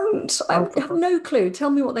don't. I have no clue. Tell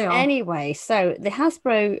me what they are. Anyway, so the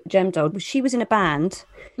Hasbro Gem doll, she was in a band.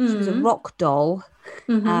 She was a rock doll.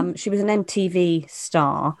 She was an MTV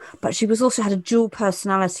star, but she was also had a dual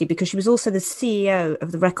personality because she was also the CEO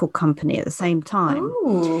of the record company at the same time.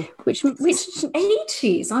 Oh, which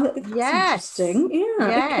 80s. That's interesting. Yeah.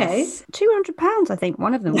 Yes. Okay. £200, I think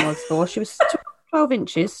one of them was for. She was 12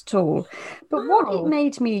 inches tall. But what it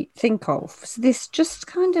made me think of was this just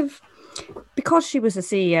kind of, because she was a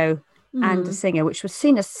CEO and a singer, which was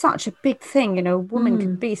seen as such a big thing, a woman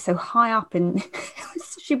could be so high up in,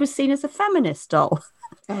 she was seen as a feminist doll.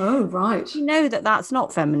 Oh, right. You know that's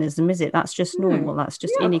not feminism, is it? That's just normal. That's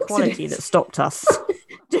just inequality that stopped us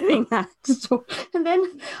doing that. And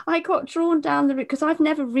then I got drawn down the route because I've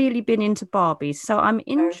never really been into Barbies. So I'm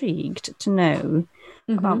intrigued to know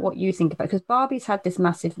about what you think about, because Barbie's had this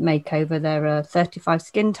massive makeover. There are 35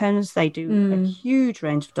 skin tones. They do a huge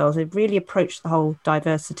range of dolls. They've really approached the whole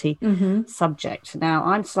diversity subject. Now,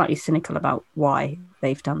 I'm slightly cynical about why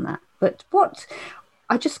they've done that. But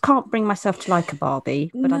I just can't bring myself to like a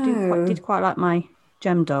Barbie, but I did quite like my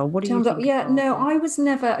Gem doll. What do you think? Yeah, no, I was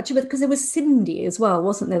never, because there was Cindy as well,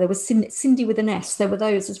 wasn't there? There was Cindy with an S. There were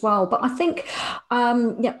those as well. But I think,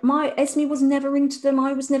 my Esme was never into them.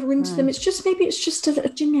 I was never into them. It's just, maybe it's just a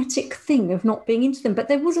genetic thing of not being into them. But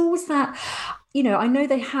there was always that, I know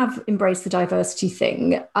they have embraced the diversity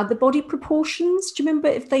thing. The body proportions, do you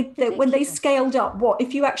remember when they scaled up,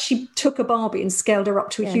 if you actually took a Barbie and scaled her up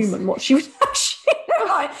to a human, what she would actually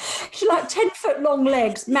she like 10-foot long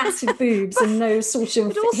legs, massive boobs, and no sort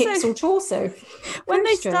of hips or torso. When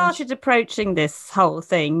they started approaching this whole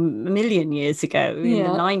thing a million years ago in the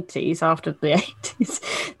 90s, after the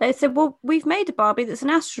 80s, they said, well, we've made a Barbie that's an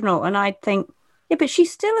astronaut. And I'd think, yeah, but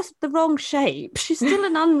she's still the wrong shape. She's still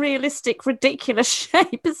an unrealistic, ridiculous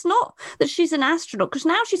shape. It's not that she's an astronaut, because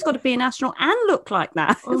now she's got to be an astronaut and look like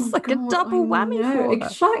that. It's like a double whammy for her.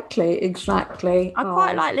 Exactly. I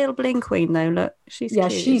quite like Little Bling Queen, though. Look, she's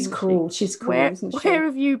cute, she's cool. She's cool, isn't she? Where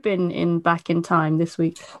have you been back in time this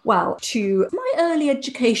week? Well, to my early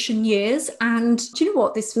education years, and do you know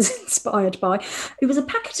what this was inspired by? It was a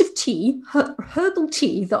packet of tea, herbal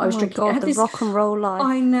tea that I was drinking. God, the rock and roll life.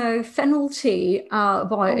 I know, fennel tea.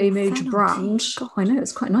 By a major brand. I know,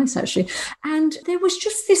 it's quite nice actually. And there was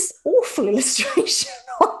just this awful illustration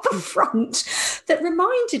on the front that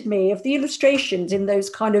reminded me of the illustrations in those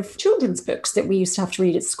kind of children's books that we used to have to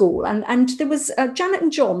read at school. And there was Janet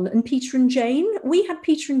and John and Peter and Jane. We had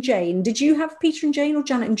Peter and Jane. Did you have Peter and Jane or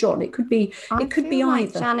Janet and John? It could be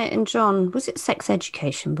either. Janet and John. Was it sex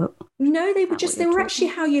education book? No, they were actually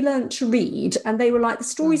how you learned to read. And they were like the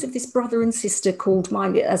stories of this brother and sister called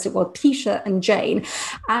mine, as it was, Peter and Jane.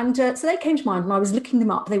 And so they came to mind, and I was looking them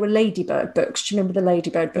up. They were Ladybird books. Do you remember the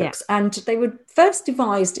Ladybird books? Yeah. And they were first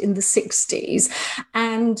devised in the 60s.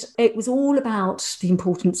 And it was all about the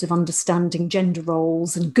importance of understanding gender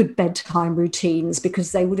roles and good bedtime routines,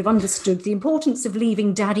 because they would have understood the importance of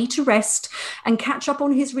leaving daddy to rest and catch up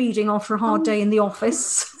on his reading after a hard day in the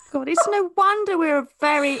office. God, it's no wonder we're a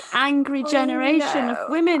very angry generation of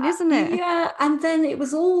women, isn't it? Yeah, and then it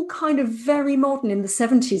was all kind of very modern in the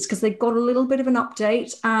 70s, because they got a little bit of an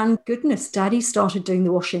update, and goodness, Daddy started doing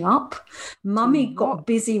the washing up. Mummy got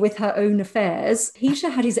busy with her own affairs. Peter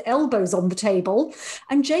had his elbows on the table,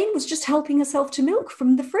 and Jane was just helping herself to milk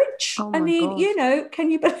from the fridge. Oh my God.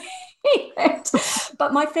 Can you believe it?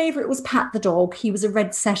 But my favourite was Pat the dog. He was a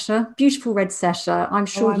red setter, beautiful red setter. I'm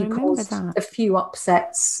sure he caused a few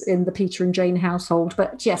upsets in the Peter and Jane household.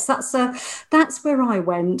 But yes, that's where I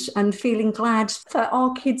went, and feeling glad that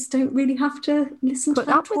our kids don't really have to listen to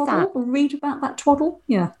that twaddle or read about that twaddle.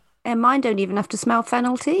 Yeah. And mine don't even have to smell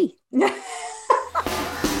fennel tea.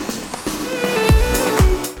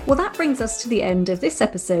 Well, that brings us to the end of this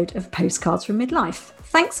episode of Postcards from Midlife.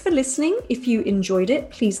 Thanks for listening. If you enjoyed it,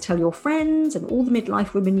 please tell your friends and all the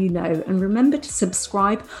midlife women you know. And remember to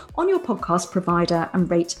subscribe on your podcast provider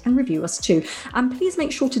and rate and review us too. And please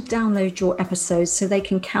make sure to download your episodes so they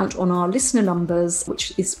can count on our listener numbers,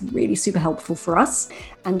 which is really super helpful for us.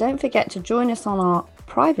 And don't forget to join us on our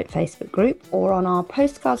private Facebook group or on our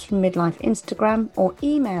Postcards from Midlife Instagram, or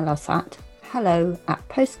email us at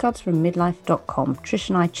hello@postcardsfrommidlife.com. Trish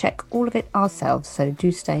and I check all of it ourselves, so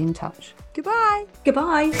do stay in touch. Goodbye.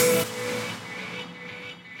 Goodbye.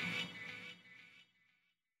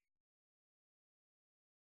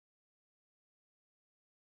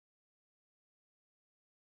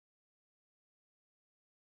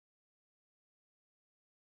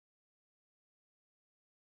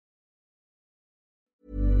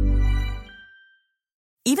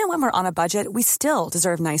 Even when we're on a budget, we still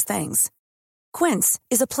deserve nice things. Quince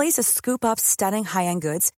is a place to scoop up stunning high-end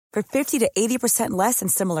goods for 50 to 80% less than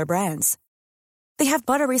similar brands. They have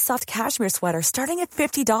buttery soft cashmere sweaters starting at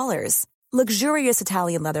 $50, luxurious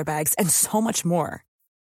Italian leather bags, and so much more.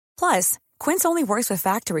 Plus, Quince only works with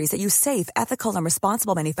factories that use safe, ethical, and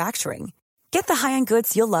responsible manufacturing. Get the high-end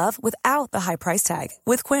goods you'll love without the high price tag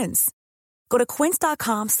with Quince. Go to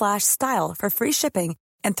quince.com/style for free shipping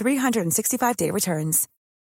and 365-day returns.